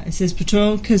 Yeah, it says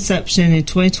petroleum consumption in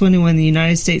 2021. The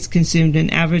United States consumed an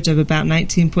average of about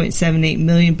 19.78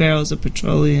 million barrels of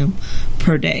petroleum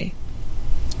per day.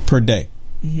 Per day.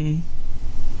 Mm-hmm.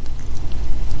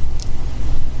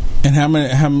 And how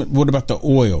many? What about the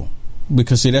oil?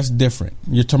 Because see, that's different.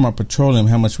 You're talking about petroleum,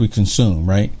 how much we consume,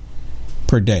 right,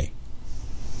 per day.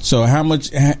 So how much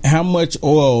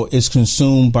oil is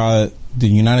consumed by the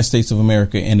United States of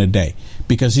America in a day?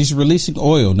 Because he's releasing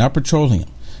oil, not petroleum.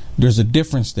 There's a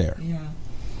difference there. Yeah.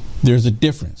 There's a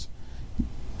difference.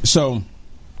 So,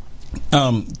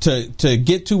 to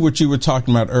get to what you were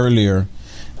talking about earlier,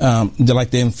 the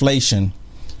inflation.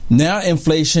 Now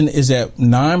inflation is at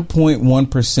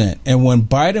 9.1%. And when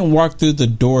Biden walked through the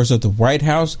doors of the White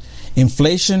House,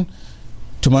 inflation,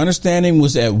 to my understanding,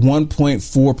 was at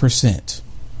 1.4%.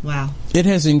 Wow. It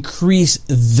has increased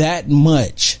that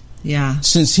much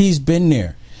since he's been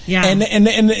there. Yeah. And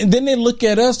then they look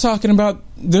at us talking about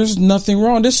there's nothing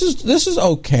wrong. This is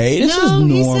okay. This is normal.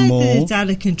 He said that it's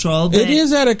out of control. But it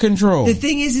is out of control. The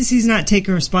thing is he's not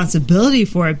taking responsibility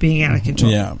for it being out of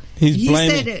control. Yeah. He's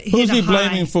blaming. Who's he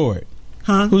blaming for it?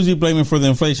 Huh? Who's he blaming for the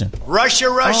inflation?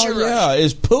 Russia. Yeah,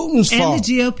 it's Putin's fault. And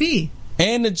the GOP.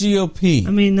 And the GOP.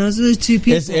 I mean, those are the two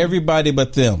people. It's everybody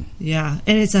but them. Yeah.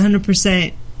 And it's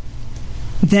 100%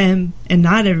 them and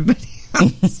not everybody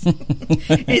else.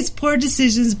 It's poor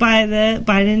decisions by the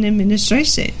Biden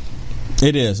administration.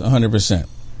 It is 100%.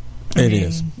 It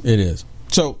is.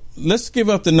 So let's give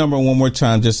up the number one more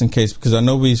time just in case, because I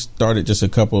know we started just a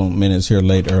couple of minutes here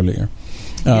late earlier.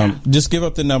 Just give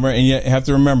up the number, and you have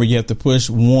to remember you have to push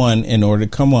 1 in order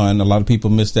to come on. A lot of people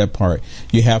miss that part.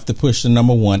 You have to push the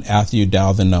number 1 after you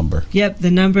dial the number. Yep, the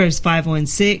number is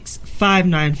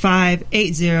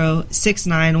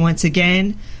 516-595-8069. Once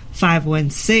again,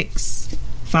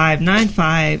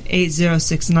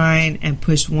 516-595-8069, and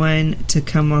push 1 to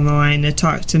come on the line to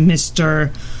talk to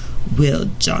Mr. Will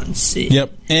Johnson.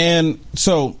 Yep. And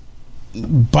so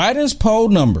Biden's poll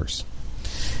numbers.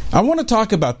 I want to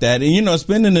talk about that. And, it's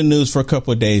been in the news for a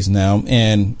couple of days now.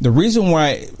 And the reason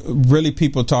why really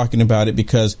people are talking about it,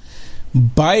 because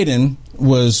Biden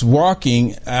was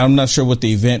walking. I'm not sure what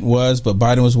the event was, but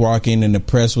Biden was walking and the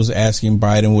press was asking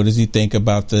Biden, what does he think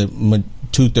about the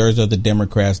 2/3 of the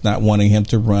Democrats not wanting him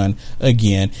to run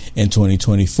again in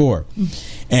 2024.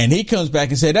 And he comes back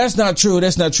and said, that's not true.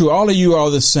 That's not true. All of you are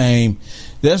the same.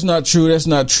 That's not true. That's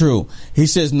not true. He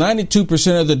says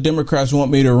 92% of the Democrats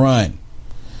want me to run.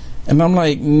 And I'm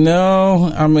like,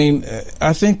 no,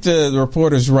 I think the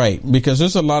reporter's right, because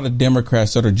there's a lot of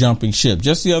Democrats that are jumping ship.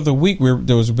 Just the other week,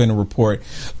 there was been a report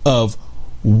of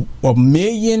 1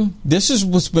 million. This is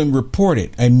what's been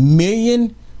reported. 1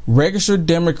 million registered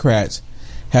Democrats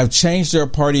have changed their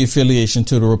party affiliation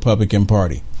to the Republican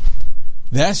Party.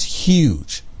 That's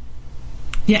huge.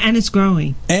 Yeah, and it's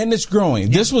growing. Yeah.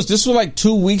 This was like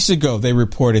 2 weeks ago they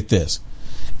reported this.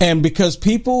 And because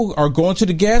people are going to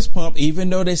the gas pump,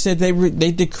 even though they said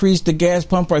they decreased the gas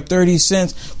pump by 30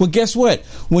 cents. Well, guess what?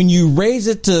 When you raise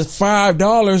it to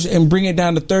 $5 and bring it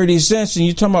down to 30 cents and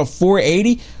you're talking about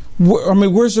 $4.80,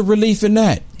 where's the relief in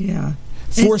that? Yeah.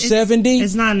 $4.70?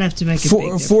 It's not enough to make a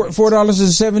big difference.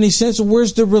 $4.70.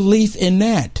 Where's the relief in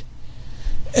that?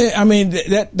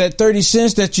 That 30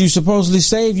 cents that you supposedly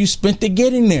saved, you spent it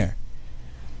getting there.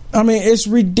 It's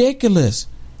ridiculous.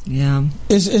 Yeah.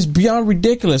 It's beyond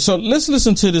ridiculous. So let's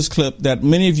listen to this clip that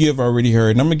many of you have already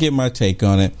heard, and I'm going to give my take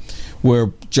on it,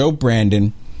 where Joe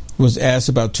Brandon was asked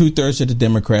about 2/3 of the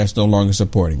Democrats no longer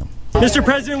supporting him. Mr.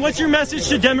 President, what's your message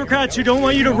to Democrats who don't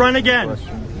want you to run again?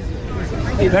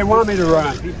 They want me to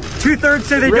run. 2/3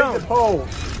 say they don't.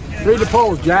 Read the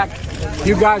polls, Jack.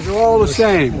 You guys are all the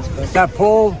same. That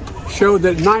poll showed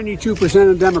that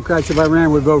 92% of Democrats, if I ran,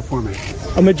 would vote for me.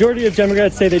 A majority of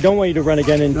Democrats say they don't want you to run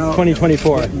again in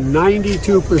 2024.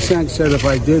 92% said if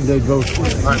I did, they'd vote for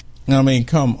me.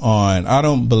 Come on. I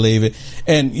don't believe it.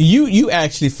 And you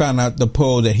actually found out the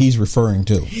poll that he's referring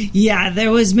to. Yeah,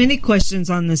 there was many questions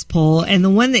on this poll. And the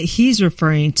one that he's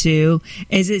referring to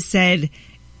is it said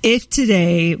if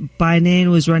today Biden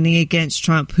was running against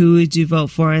Trump, who would you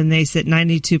vote for? And they said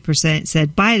 92%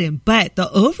 said Biden. But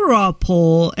the overall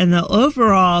poll and the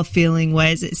overall feeling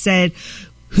was, it said,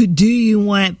 who do you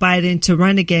want Biden to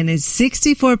run again? Is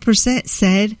 64%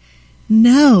 said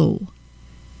no.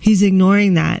 He's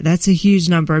ignoring that. That's a huge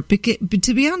number. But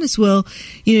to be honest, Will,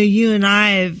 you and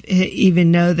I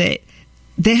even know that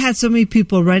they had so many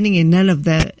people running and none of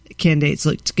the candidates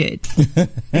looked good.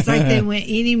 It's like they went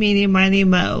eeny, meeny, miny,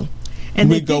 mo. And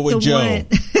we go with Joe.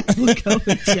 We go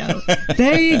with Joe.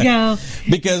 There you go.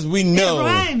 Because we know. It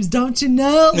rhymes, don't you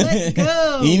know? Let's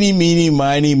go. Eeny, meeny,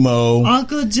 miny, mo.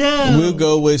 Uncle Joe. We'll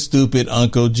go with stupid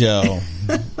Uncle Joe.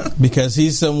 Because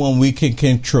he's someone we can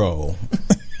control.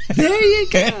 There you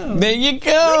go. There you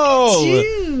go. Look at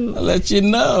you. I'll let you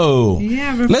know.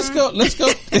 Yeah, let's go.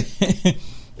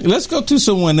 Let's go to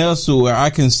someone else who I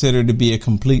consider to be a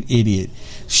complete idiot.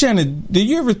 Shannon, do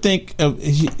you ever think I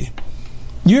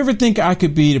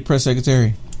could be the press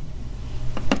secretary?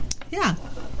 Yeah.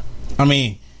 I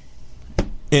mean,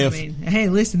 hey,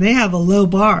 listen, they have a low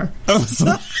bar. Wait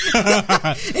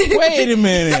a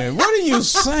minute. What are you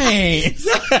saying?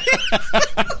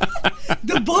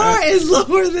 The bar is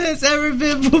lower than it's ever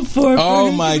been before.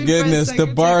 Oh my goodness, the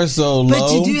bar is so low.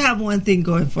 But you do have one thing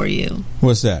going for you.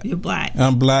 What's that? You're black.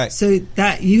 I'm black. So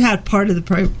that you had part of the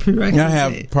prerequisite. I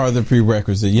have part of the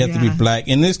prerequisite. You have to be black.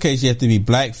 In this case, you have to be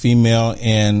black, female,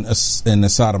 and a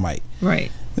sodomite.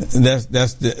 Right.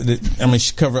 That's I mean,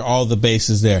 she covered all the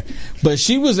bases there. But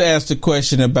she was asked a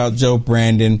question about Joe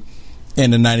Brandon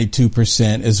and the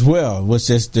 92% as well.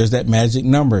 There's that magic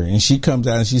number, and she comes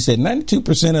out and she said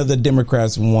 92% of the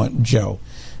Democrats want Joe.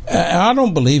 I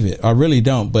don't believe it. I really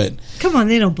don't. But come on,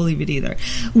 they don't believe it either.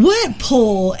 What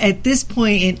poll at this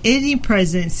point in any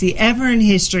presidency ever in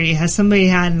history has somebody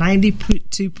had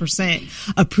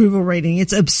 92% approval rating?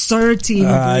 It's absurd to even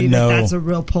believe that that's a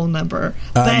real poll number.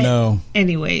 I know.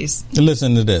 Anyways,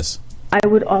 listen to this. I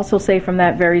would also say from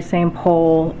that very same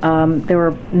poll, there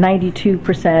were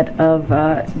 92% of...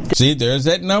 See, there's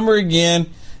that number again,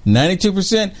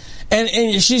 92%.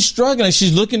 And she's struggling.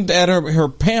 She's looking at her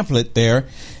pamphlet there,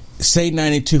 say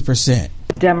 92%.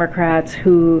 Democrats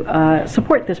who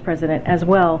support this president as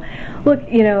well. Look,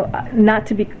 not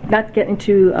to get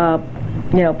into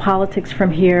politics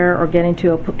from here or get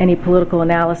into any political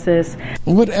analysis.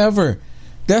 Whatever.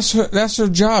 That's her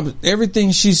job.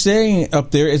 Everything she's saying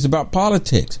up there is about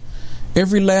politics.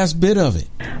 Every last bit of it.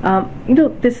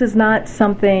 This is not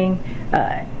something,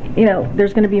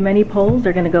 there's going to be many polls.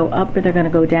 They're going to go up or they're going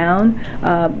to go down.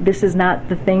 This is not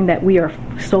the thing that we are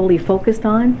solely focused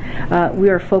on. We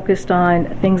are focused on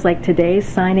things like today,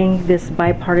 signing this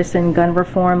bipartisan gun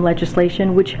reform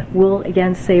legislation, which will,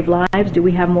 again, save lives. Do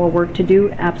we have more work to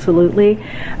do? Absolutely.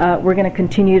 We're going to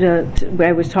continue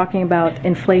I was talking about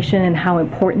inflation and how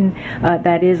important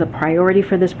that is a priority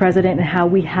for this president, and how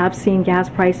we have seen gas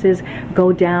prices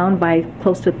go down by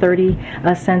close to 30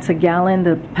 cents a gallon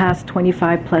the past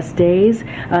 25 plus days.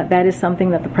 That is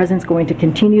something that the president's going to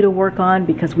continue to work on,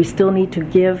 because we still need to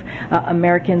give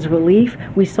Americans relief.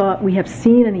 We have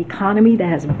seen an economy that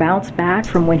has bounced back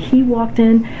from when he walked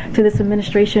in to this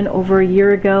administration over a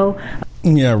year ago.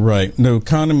 Yeah, right. The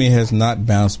economy has not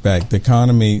bounced back. The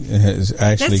economy has actually gotten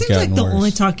worse. That seems like the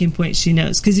only talking point she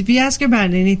knows, because if you ask her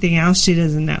about anything else, she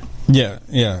doesn't know.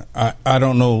 Yeah. I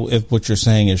don't know if what you're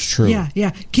saying is true.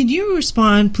 Yeah. Can you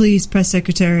respond, please, Press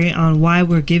Secretary, on why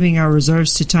we're giving our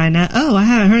reserves to China? Oh, I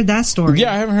haven't heard that story.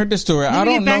 Yeah, I haven't heard the story. I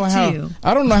don't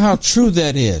know how true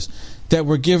that is. That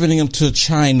we're giving them to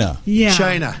China. Yeah.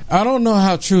 China. I don't know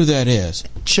how true that is.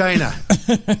 China.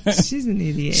 She's an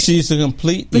idiot. She's a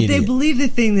complete idiot. But they believe the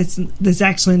thing that's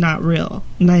actually not real.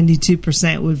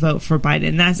 92% would vote for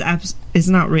Biden. It's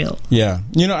not real. Yeah.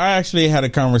 I actually had a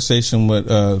conversation with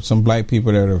some black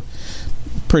people that are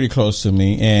pretty close to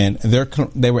me, and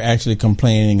they were actually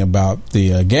complaining about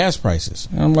the gas prices.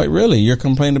 And I'm like, really? You're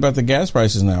complaining about the gas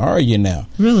prices now? Are you now?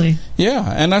 Really?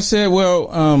 Yeah. And I said,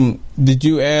 well, did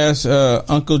you ask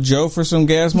Uncle Joe for some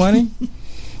gas money?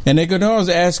 And they go, no, I was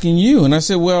asking you. And I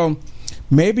said, well,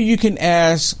 maybe you can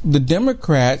ask the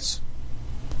Democrats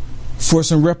for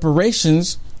some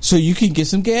reparations so you can get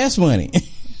some gas money.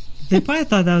 They probably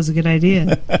thought that was a good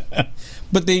idea.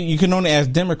 But you can only ask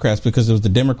Democrats, because it was the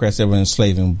Democrats that were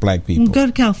enslaving black people. Go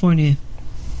to California.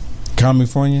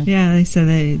 California? Yeah, they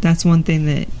said that's one thing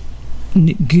that,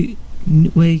 what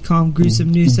do you call him, Gruesome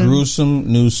Newsom?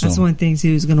 Gruesome Newsom. That's one of the things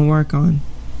he was going to work on.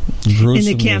 In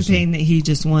the campaign that he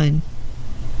just won.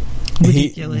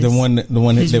 Ridiculous. The one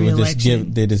that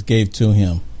they just gave to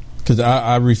him. Because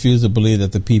I refuse to believe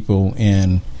that the people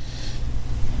in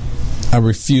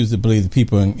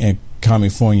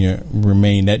California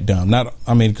remain that dumb.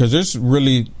 Because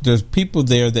there's people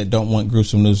there that don't want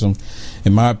Gruesome Newsom.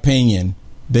 In my opinion,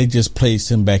 they just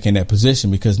placed him back in that position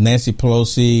because Nancy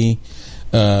Pelosi,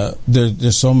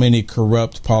 there's so many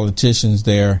corrupt politicians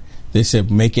there. They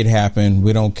said, make it happen.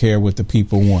 We don't care what the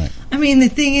people want. I mean, the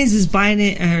thing is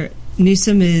Biden or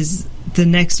Newsom is the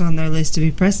next on their list to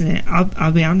be president.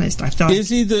 I'll be honest. I thought is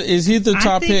he the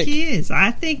top pick?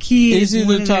 I think he is he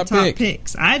one the of top their top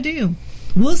picks. I do.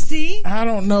 We'll see. I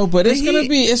don't know, but it's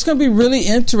gonna be really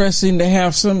interesting to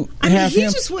have some. He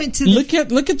just went to look at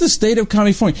the state of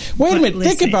California. Wait a minute.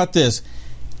 Think about this.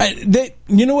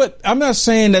 You know what? I'm not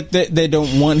saying that they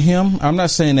don't want him. I'm not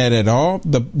saying that at all.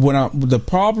 The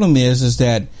problem is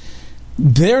that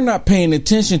they're not paying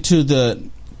attention to the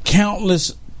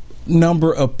countless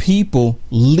number of people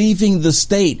leaving the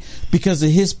state because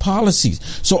of his policies.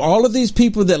 So all of these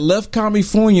people that left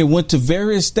California went to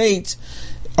various states.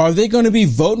 Are they going to be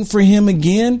voting for him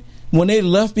again when they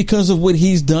left because of what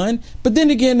he's done? But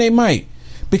then again, they might.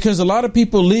 Because a lot of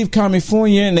people leave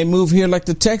California and they move here like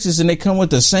to Texas and they come with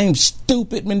the same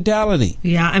stupid mentality.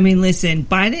 Yeah, I mean, listen,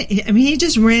 Biden, he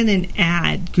just ran an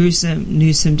ad, Gruesome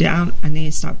Newsom down. I need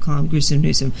to stop calling him Gruesome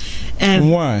Newsom.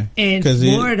 Why? In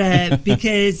Florida,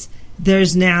 because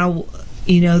there's now,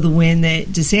 the win that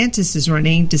DeSantis is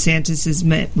running. DeSantis has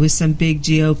met with some big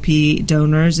GOP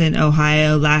donors in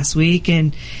Ohio last week,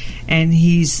 and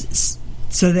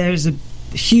so there's a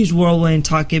huge whirlwind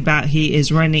talking about he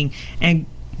is running, and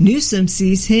Newsom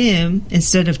sees him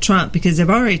instead of Trump because they've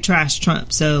already trashed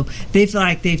Trump, so they feel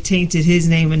like they've tainted his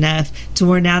name enough to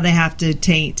where now they have to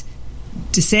taint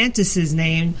DeSantis's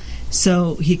name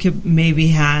so he could maybe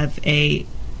have a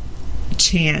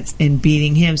chance in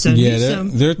beating him. So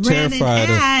Newsom they're ran terrified an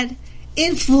ad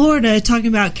in Florida talking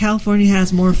about California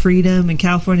has more freedom and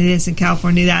California this and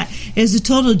California that. Is a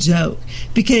total joke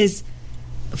because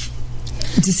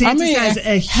DeSantis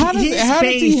has how does he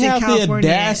have the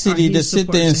audacity to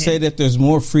sit there and say that there's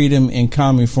more freedom in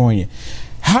California?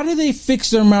 How do they fix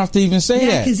their mouth to even say that?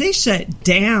 Yeah, because they shut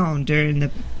down during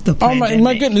the pandemic. Oh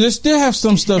my goodness, they still have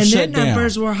some stuff shut down. And their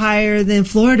numbers were higher than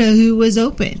Florida, who was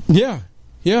open. Yeah.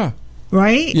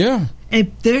 Right? Yeah.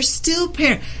 And there's still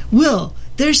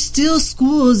there's still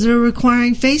schools that are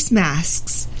requiring face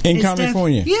masks in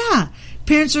California. Yeah.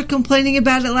 Parents were complaining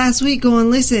about it last week, going,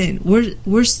 "Listen,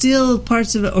 we're still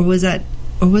parts of it." Or was that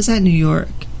New York?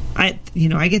 I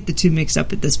get the two mixed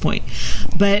up at this point.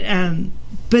 But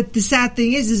the sad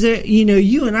thing is that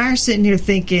you and I are sitting here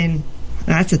thinking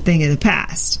that's a thing of the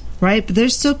past, right? But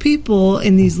there's still people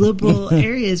in these liberal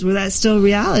areas where that's still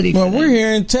reality. Well, we're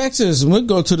here in Texas. We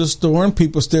go to the store and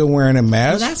people still wearing a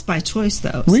mask. Well, that's by choice,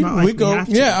 though. It's not like we go.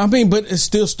 But it's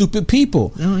still stupid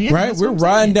people. Oh, yeah, right? We're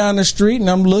riding down the street and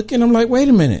I'm looking. I'm like, wait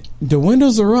a minute. The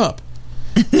windows are up,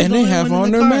 and they have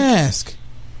on their mask.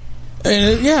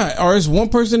 And or it's one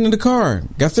person in the car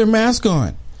got their mask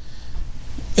on.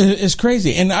 It's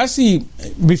crazy. And I see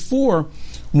before,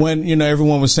 when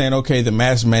everyone was saying, okay, the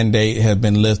mask mandate has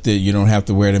been lifted, you don't have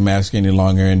to wear the mask any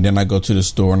longer, and then I go to the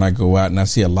store and I go out and I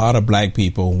see a lot of black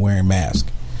people wearing masks.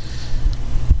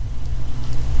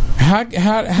 What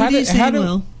are you saying,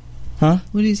 Will? Huh?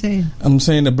 What are you saying? I'm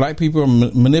saying that black people are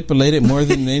manipulated more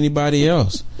than anybody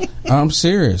else. I'm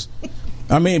serious.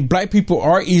 I mean, black people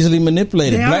are easily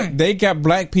manipulated. They got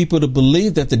black people to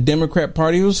believe that the Democrat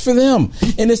Party was for them.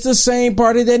 And it's the same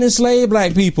party that enslaved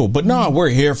black people. But no, we're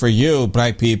here for you,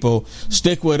 black people.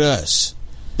 Stick with us.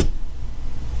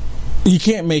 You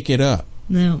can't make it up.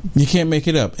 No. You can't make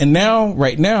it up. And now,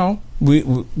 right now,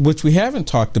 which we haven't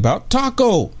talked about,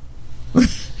 taco.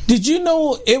 Did you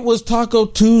know it was Taco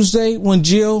Tuesday when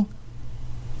Jill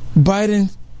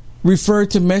Biden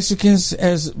referred to Mexicans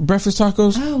as breakfast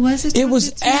tacos? Oh, was it? It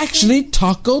was actually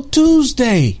Taco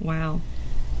Tuesday. Wow.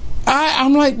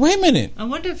 I'm like, wait a minute. I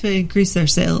wonder if it increased their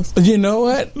sales. You know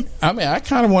what? I mean, I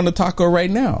kind of want a taco right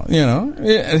now.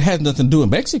 It has nothing to do with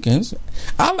Mexicans.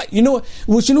 I like. You know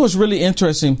what's really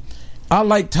interesting? I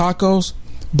like tacos,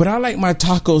 but I like my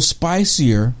tacos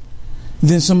spicier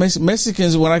than some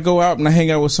Mexicans. When I go out and I hang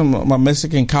out with some of my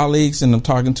Mexican colleagues and I'm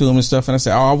talking to them and stuff, and I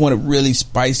say, I want it really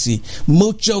spicy,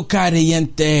 mucho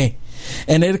caliente,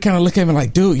 and they kind of look at me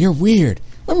like, dude, you're weird.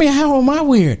 I mean, how am I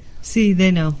weird? See,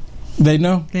 they know. They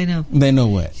know? They know. They know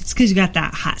what? It's because you got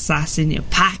that hot sauce in your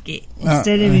pocket.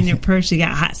 Instead of in your purse, you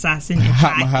got hot sauce in your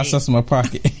pocket. My hot sauce in my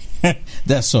pocket.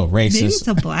 That's so racist. Maybe it's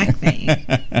a black thing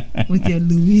with your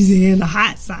Louisiana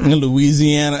hot sauce.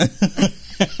 Louisiana.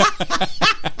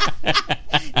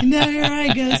 Now here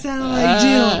I go, sounding like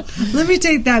Jill. Let me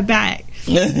take that back.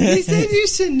 You said you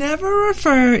should never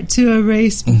refer to a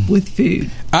race with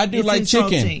food. I do like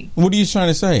insulting. Chicken. What are you trying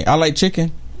to say? I like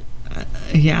chicken.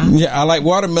 Yeah. Yeah, I like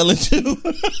watermelon too.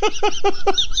 Well,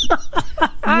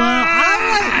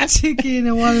 I like chicken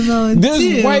and watermelon There's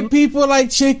too. white people like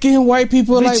chicken, white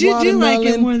people like watermelon. But you do like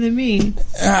it more than me.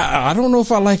 I don't know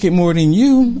if I like it more than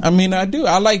you. I mean, I do.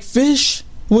 I like fish.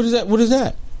 What is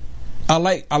that? I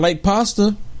like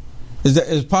pasta.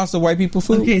 Is pasta white people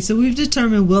food? Okay, so we've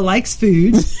determined Will likes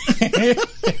food.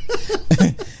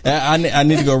 I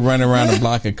need to go run around the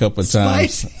block a couple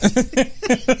times.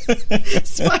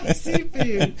 Spicy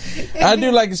food. I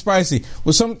do like it spicy.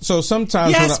 Well,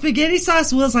 sometimes. Yeah, spaghetti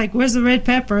sauce. Will's like, "Where's the red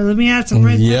pepper? Let me add some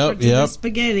red pepper to the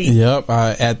spaghetti." Yep,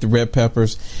 I add the red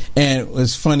peppers. And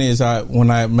what's funny is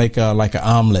when I make like an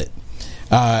omelet,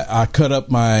 I cut up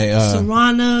my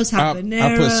serranos, habaneros.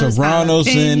 I put serranos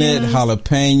in it,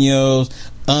 jalapenos,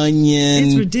 onion.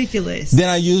 It's ridiculous. Then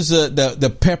I use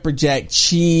the pepper jack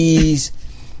cheese,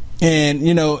 and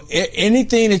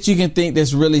anything that you can think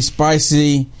that's really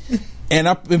spicy. And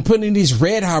I've been putting these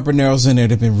red habaneros in there.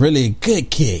 They've been really a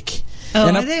good kick. Oh,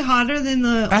 and are they hotter than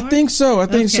the orange? I think so. I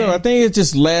think it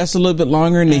just lasts a little bit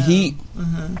longer in the heat.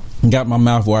 Got my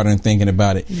mouth watering thinking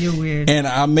about it. You're weird. And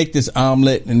I make this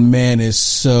omelet, and man, it's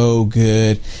so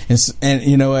good. And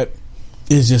you know what?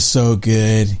 It's just so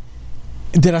good.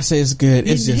 Did I say it's good?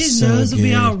 It's just his so good. nose will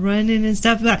be all running and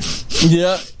stuff.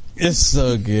 Yeah. It's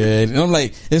so good. And I'm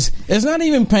like, it's not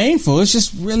even painful. It's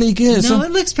just really good. No, it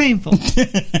looks painful.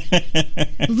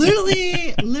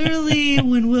 literally,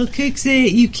 when Will cooks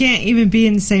it, you can't even be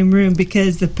in the same room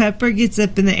because the pepper gets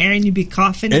up in the air and you be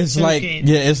coughing. It's like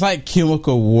it's like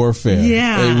chemical warfare.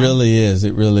 Yeah, it really is.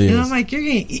 It really is. And I'm like, you're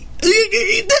gonna eat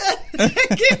that.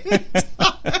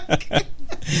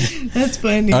 That's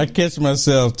funny. I catch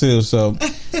myself too. So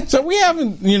we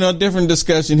having different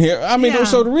discussion here. I mean,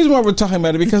 so the reason why we're talking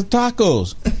about it because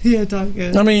tacos. Yeah,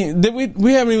 tacos. I mean,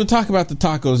 we haven't even talked about the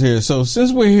tacos here. So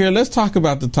since we're here, let's talk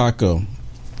about the taco.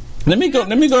 Let me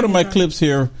go to my clips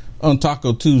here on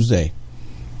Taco Tuesday.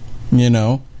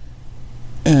 And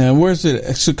where's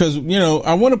it? Because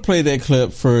I want to play that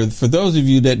clip for those of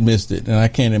you that missed it, and I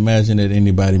can't imagine that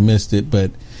anybody missed it.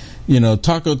 But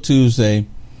Taco Tuesday.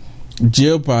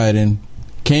 Jill Biden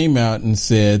came out and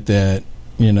said that,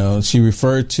 she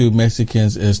referred to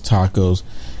Mexicans as tacos.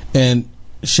 And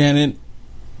Shannon,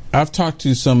 I've talked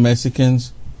to some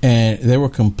Mexicans and they were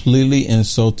completely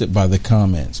insulted by the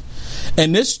comments.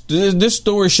 And this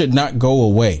story should not go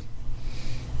away.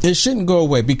 It shouldn't go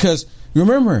away because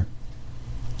remember,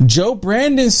 Joe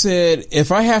Brandon said,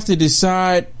 if I have to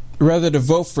decide whether to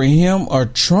vote for him or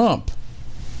Trump,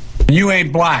 you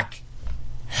ain't black.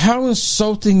 How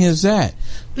insulting is that?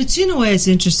 But you know what? It's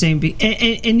interesting,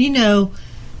 and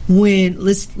when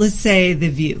let's say The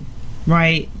View,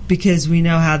 right? Because we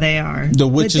know how they are. The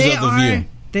witches of The View.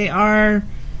 They are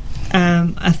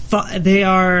they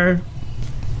are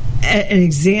an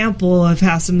example of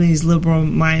how some of these liberal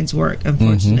minds work,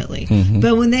 unfortunately.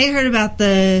 But when they heard about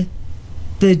the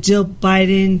Jill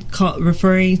Biden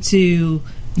referring to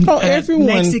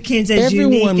Mexicans as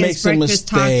everyone unique makes as a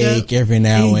breakfast mistake taco. every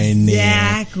now and then.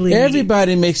 Exactly.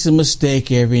 Everybody makes a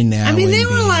mistake every now and then.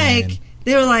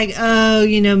 They were like, oh,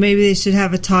 maybe they should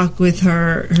have a talk with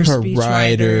her speech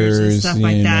writers and stuff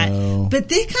like that. But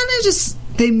they kind of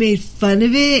they made fun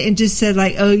of it and just said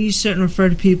like, oh, you shouldn't refer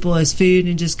to people as food,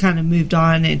 and just kind of moved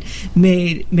on and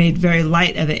made very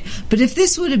light of it. But if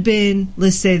this would have been,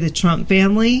 let's say, the Trump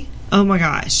family, oh my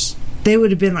gosh. They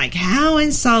would have been like, how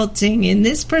insulting, and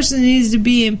this person needs to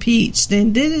be impeached,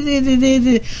 and I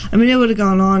mean, it would have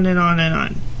gone on and on and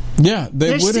on. Yeah,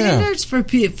 they would have. Their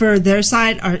standards for their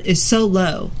side is so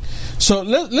low. So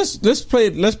let's play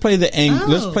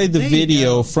the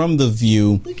video from The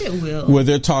View. Look at Will, where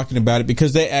they're talking about it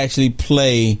because they actually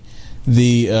play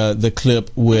the clip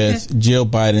with Jill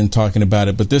Biden talking about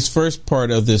it. But this first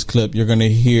part of this clip, you're going to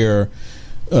hear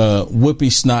Whoopi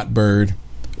Snotbird.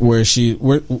 Where she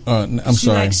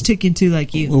likes chicken too,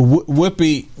 like you.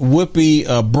 Whoopi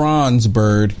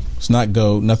Bronzebird. It's not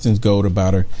gold. Nothing's gold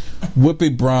about her.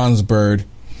 Whoopi Bronzebird.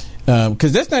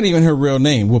 Because that's not even her real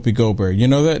name, Whoopi Goldberg. You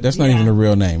know that? That's not even her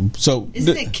real name. So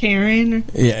isn't it Karen?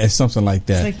 Yeah, it's something like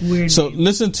that. It's like weird. So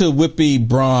listen to Whoopi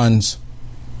Bronze.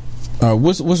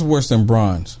 What's worse than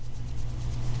bronze?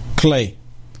 Clay.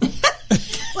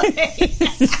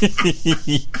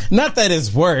 Not that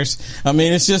it's worse. I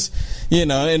mean, it's just,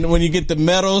 and when you get the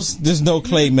medals, there's no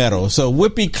clay medal. So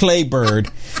Whoopi Claybird.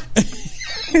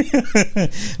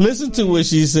 Listen to what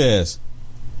she says.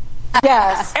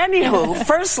 Yes. Anywho,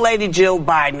 First Lady Jill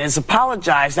Biden has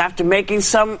apologized after making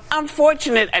some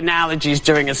unfortunate analogies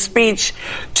during a speech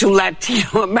to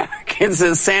Latino Americans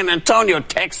in San Antonio,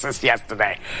 Texas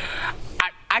yesterday.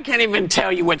 I can't even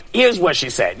tell you what. Here's what she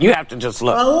said. You have to just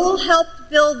look. Raul helped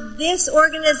build this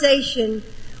organization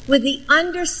with the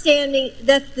understanding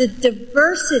that the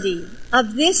diversity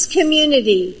of this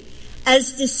community,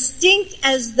 as distinct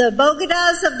as the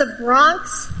Bogotas of the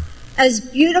Bronx, as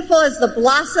beautiful as the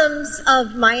blossoms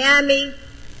of Miami,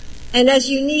 and as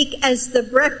unique as the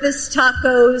breakfast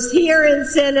tacos here in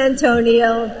San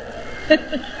Antonio,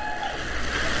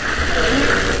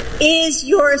 is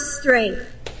your strength.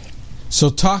 So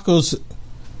tacos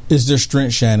is their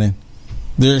strength, Shannon.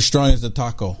 They're as strong as the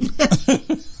taco.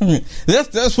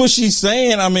 That's what she's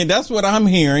saying. I mean, that's what I'm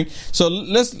hearing. So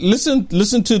let's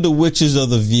listen to the witches of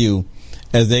the View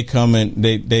as they come in.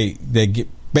 They get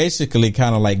basically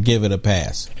kind of like give it a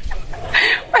pass.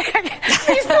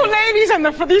 These two ladies and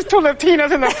these two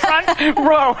Latinas in the front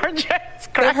row are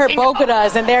just They're her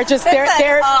Bogotas, and they're just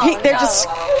just.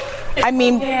 I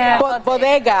mean,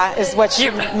 bodega is what she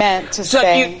meant to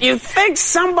say. You think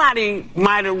somebody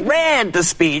might have read the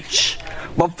speech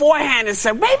beforehand and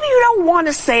said, maybe you don't want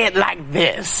to say it like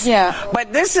this. Yeah.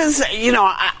 But this is,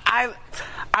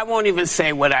 I won't even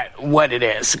say what it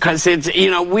is, because it's,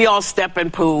 we all step in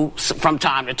poo from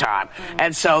time to time.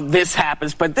 And so this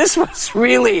happens. But this was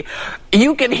really,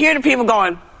 you can hear the people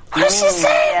going, what did she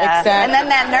say? Yeah. Exactly. And then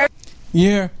that nerve.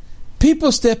 Yeah.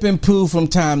 People step in poo from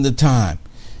time to time.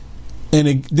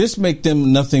 And this make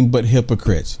them nothing but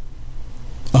hypocrites.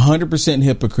 100%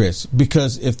 hypocrites.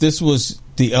 Because if this was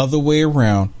the other way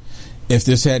around, if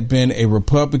this had been a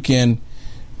Republican,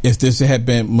 if this had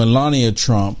been Melania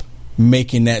Trump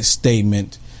making that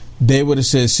statement, they would have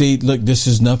said, see, look, this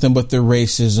is nothing but the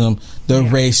racism, the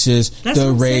racist,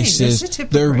 the racist,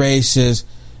 the racist,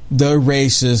 the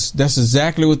racist. That's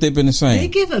exactly what they've been saying. They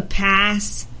give a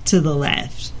pass to the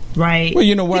left, right? Well,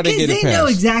 you know why because they get a pass. They know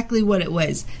exactly what it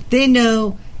was. They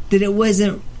know that there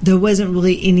wasn't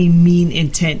really any mean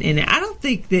intent in it. I don't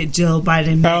think that Joe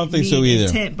Biden I don't think so either.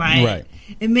 Intent by it. Right.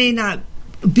 It may not,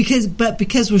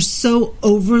 because we're so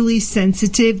overly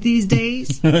sensitive these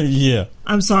days. Yeah.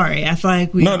 I'm sorry. I feel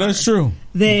like we are. That's true.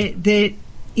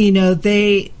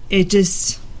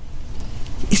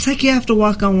 It's like you have to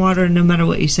walk on water no matter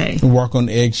what you say. Walk on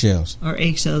eggshells. Or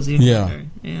eggshells, even better.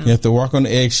 Yeah. You have to walk on the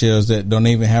eggshells that don't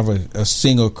even have a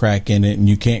single crack in it, and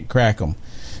you can't crack them.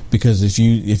 Because if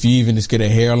you even just get a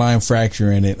hairline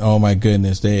fracture in it, oh my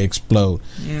goodness, they explode.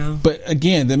 Yeah. But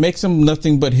again, that makes them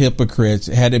nothing but hypocrites.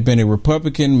 Had it been a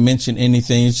Republican mention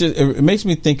anything, it makes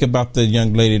me think about the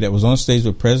young lady that was on stage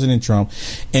with President Trump,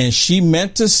 and she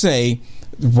meant to say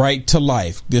right to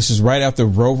life. This is right after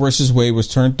Roe versus Wade was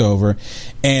turned over,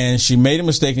 and she made a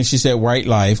mistake and she said white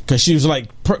life, because she was like,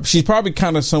 she's probably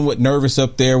kind of somewhat nervous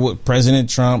up there with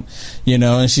President Trump,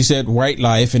 and she said white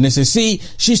life, and they said, see,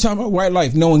 she's talking about white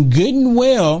life, knowing good and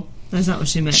well that's not what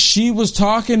she meant. She was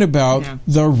talking about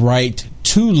the right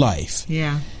to life.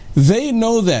 Yeah. They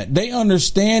know that. They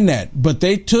understand that. But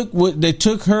they took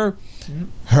her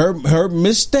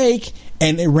mistake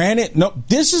and they ran it. No,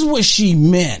 this is what she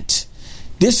meant.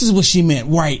 This is what she meant,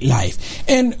 white life.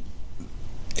 And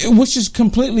which is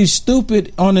completely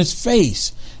stupid on its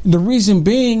face. The reason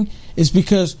being is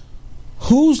because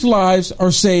whose lives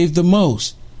are saved the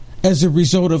most as a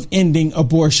result of ending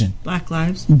abortion? Black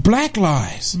lives. Black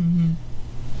lives. Mm-hmm.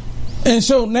 And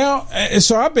so now,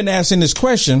 I've been asking this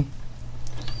question,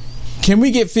 can we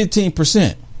get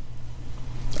 15%?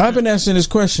 I've been asking this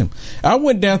question. I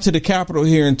went down to the Capitol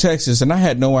here in Texas, and I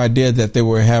had no idea that they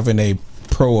were having a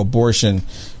pro-abortion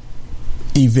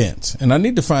event. And I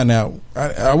need to find out.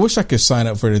 I wish I could sign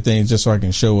up for the thing just so I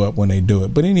can show up when they do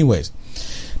it. But anyways,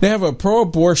 they have a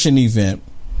pro-abortion event,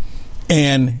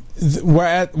 and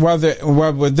while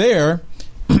we're there,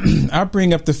 I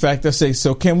bring up the fact, I say,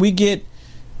 so can we get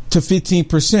to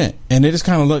 15%? And they just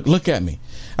kind of look at me.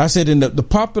 I said, in the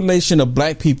population of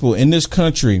black people in this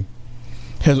country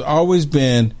has always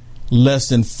been less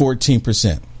than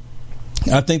 14%.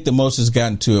 I think the most it's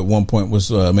gotten to at one point was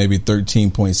maybe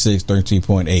 13.6,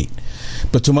 13.8.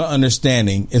 But to my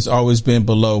understanding, it's always been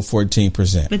below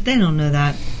 14%. But they don't know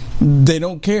that. They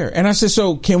don't care. And I said,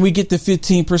 so can we get to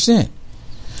 15%?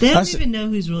 They don't even know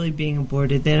who's really being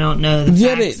aborted. They don't know the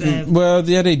facts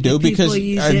they do,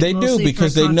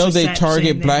 because they know they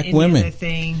target black women.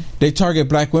 They target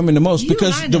black women the most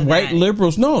because the white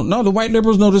liberals the white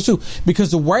liberals know this too,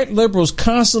 because the white liberals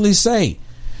constantly say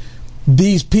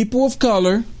these people of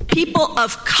color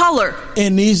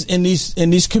in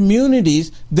these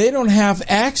communities, they don't have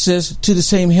access to the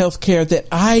same health care that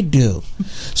I do.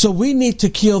 So we need to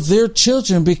kill their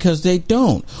children because they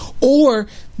don't. Or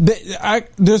there's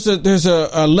a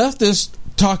leftist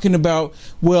talking about,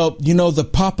 well, the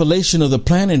population of the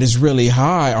planet is really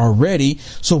high already,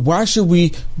 so why should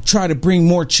we try to bring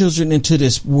more children into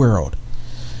this world?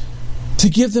 To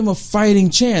give them a fighting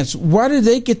chance. Why do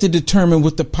they get to determine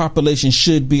what the population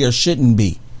should be or shouldn't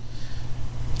be?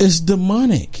 It's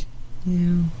demonic.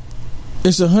 Yeah.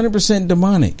 It's 100%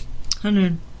 demonic.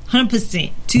 100%,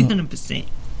 200%.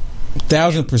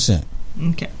 1,000%.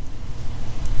 Okay.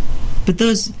 But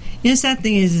those, the sad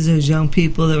thing is those young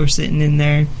people that were sitting in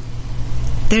there,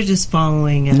 they're just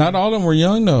following it. Not all of them were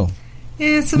young, though.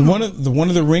 Yeah, one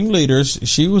of the ringleaders,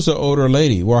 she was an older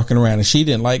lady walking around, and she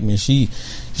didn't like me. She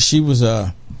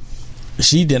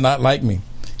did not like me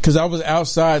because I was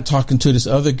outside talking to this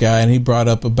other guy, and he brought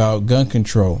up about gun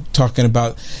control, talking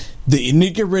about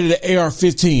get rid of the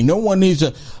AR-15. No one needs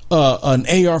an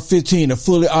AR-15, a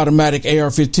fully automatic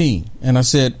AR-15. And I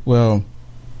said, well,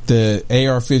 the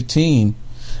AR-15.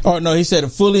 Oh no, he said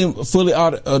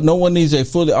no one needs a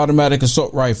fully automatic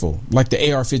assault rifle like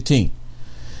the AR-15.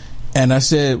 And I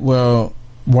said, well,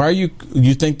 why are you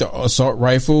think the assault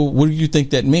rifle? What do you think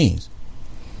that means?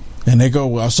 And they go,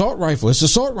 well, assault rifle. It's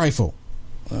assault rifle.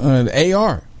 The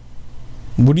AR.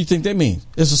 What do you think that means?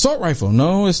 It's assault rifle.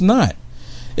 No, it's not.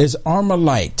 It's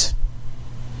Armalite.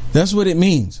 That's what it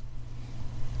means.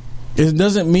 It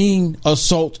doesn't mean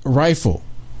assault rifle.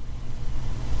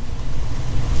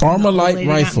 Armalite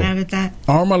rifle. Got mad at that?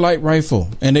 Armalite rifle.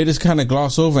 And they just kind of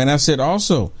gloss over. And I said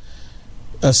also,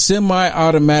 a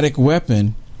semi-automatic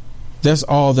weapon, that's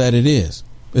all that it is.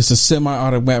 It's a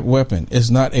semi-automatic weapon.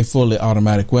 It's not a fully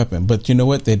automatic weapon. But you know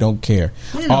what? They don't care.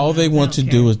 All they want to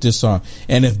do is disarm.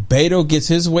 And if Beto gets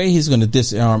his way, he's going to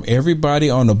disarm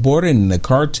everybody on the border, and the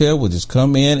cartel will just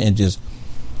come in and just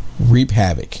reap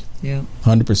havoc. Yeah.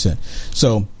 100%.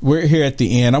 So we're here at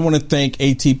the end. I want to thank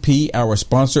ATP, our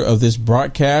sponsor of this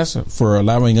broadcast, for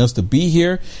allowing us to be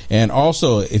here. And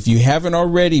also, if you haven't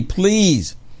already,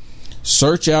 please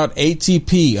search out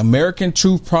ATP, American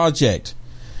Truth Project.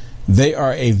 They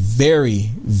are a very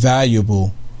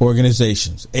valuable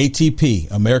organization.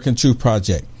 ATP, American Truth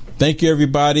Project. Thank you,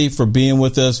 everybody, for being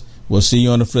with us. We'll see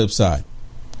you on the flip side.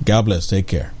 God bless. Take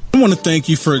care. I want to thank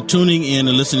you for tuning in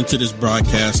and listening to this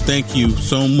broadcast. Thank you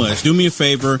so much. Do me a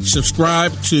favor,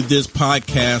 subscribe to this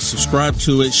podcast, subscribe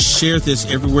to it, share this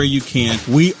everywhere you can.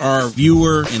 We are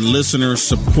viewer and listener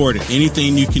supported.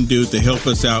 Anything you can do to help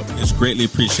us out is greatly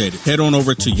appreciated. Head on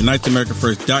over to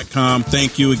UniteAmericaFirst.com.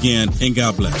 Thank you again, and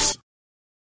God bless.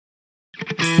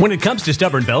 When it comes to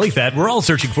stubborn belly fat, we're all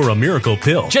searching for a miracle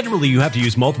pill. Generally, you have to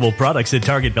use multiple products that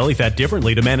target belly fat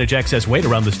differently to manage excess weight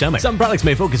around the stomach. Some products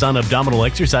may focus on abdominal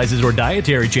exercises or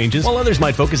dietary changes, while others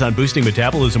might focus on boosting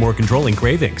metabolism or controlling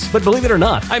cravings. But believe it or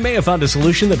not, I may have found a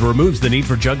solution that removes the need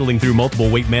for juggling through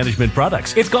multiple weight management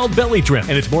products. It's called Belly Trim,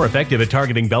 and it's more effective at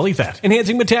targeting belly fat,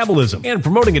 enhancing metabolism, and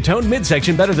promoting a toned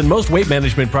midsection better than most weight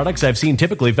management products I've seen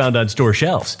typically found on store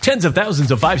shelves. Tens of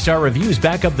thousands of 5-star reviews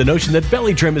back up the notion that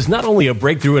Belly Trim is not only a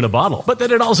breakthrough in a bottle, but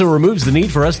that it also removes the need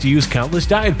for us to use countless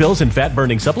diet pills and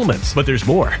fat-burning supplements. But there's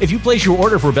more. If you place your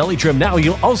order for Belly Trim now,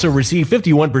 you'll also receive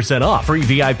 51% off, free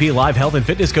VIP live health and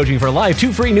fitness coaching for life,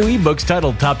 2 free new ebooks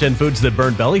titled Top 10 Foods That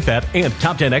Burn Belly Fat and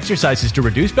Top 10 Exercises to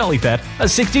Reduce Belly Fat, a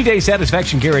 60-day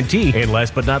satisfaction guarantee, and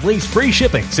last but not least, free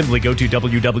shipping. Simply go to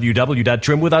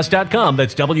www.trimwithus.com.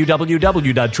 That's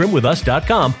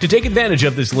www.trimwithus.com to take advantage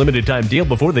of this limited time deal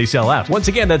before they sell out. Once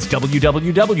again, that's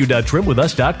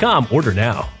www.trimwithus.com. Order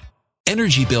now.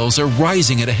 Energy bills are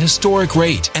rising at a historic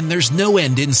rate, and there's no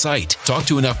end in sight. Talk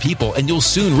to enough people, and you'll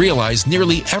soon realize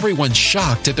nearly everyone's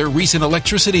shocked at their recent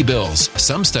electricity bills.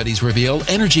 Some studies reveal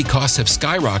energy costs have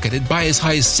skyrocketed by as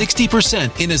high as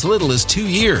 60% in as little as 2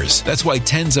 years. That's why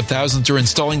tens of thousands are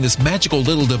installing this magical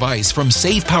little device from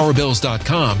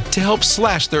SavePowerBills.com to help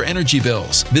slash their energy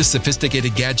bills. This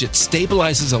sophisticated gadget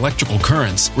stabilizes electrical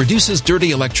currents, reduces dirty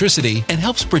electricity, and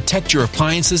helps protect your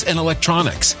appliances and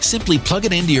electronics. Simply plug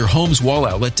it into your home's wall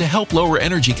outlet to help lower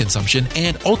energy consumption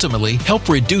and ultimately help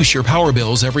reduce your power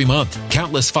bills every month.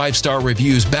 Countless 5-star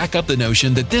reviews back up the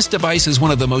notion that this device is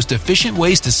one of the most efficient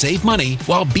ways to save money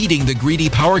while beating the greedy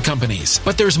power companies.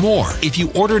 But there's more. If you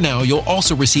order now, you'll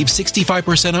also receive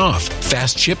 65% off,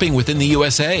 fast shipping within the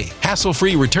USA,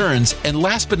 hassle-free returns, and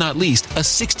last but not least, a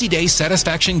 60-day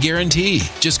satisfaction guarantee.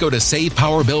 Just go to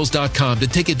SavePowerBills.com to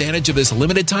take advantage of this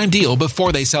limited time deal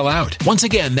before they sell out. Once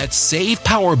again, that's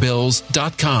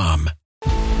SavePowerBills.com.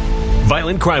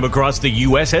 Violent crime across the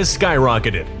U.S. has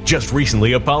skyrocketed. Just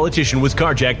recently, a politician was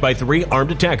carjacked by 3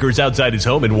 armed attackers outside his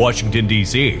home in Washington,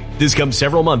 D.C. This comes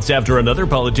several months after another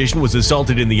politician was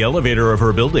assaulted in the elevator of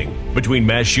her building. Between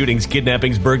mass shootings,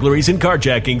 kidnappings, burglaries, and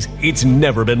carjackings, it's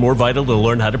never been more vital to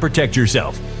learn how to protect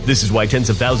yourself. This is why tens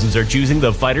of thousands are choosing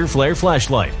the Fighter Flare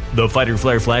flashlight. The Fighter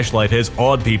Flare flashlight has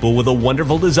awed people with a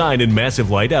wonderful design and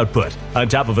massive light output. On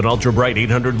top of an ultra-bright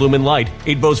 800-lumen light,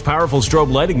 it boasts powerful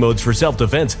strobe lighting modes for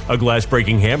self-defense, a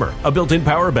glass-breaking hammer, a built-in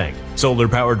power bank,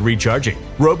 solar-powered recharging,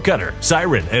 rope cutter,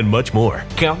 siren, and much more.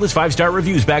 Countless 5-star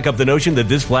reviews back up the notion that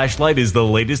this flashlight is the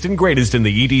latest and greatest in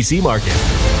the EDC market.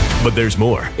 But there's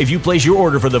more. If you place your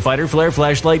order for the Fighter Flare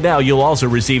flashlight now, you'll also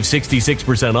receive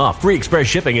 66% off, free express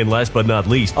shipping, and last but not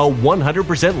least, a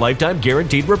 100% lifetime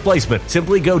guaranteed replacement.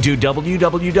 Simply go to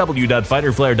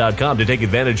www.fighterflare.com to take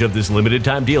advantage of this limited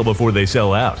time deal before they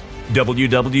sell out.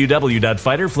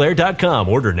 www.fighterflare.com.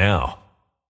 Order now.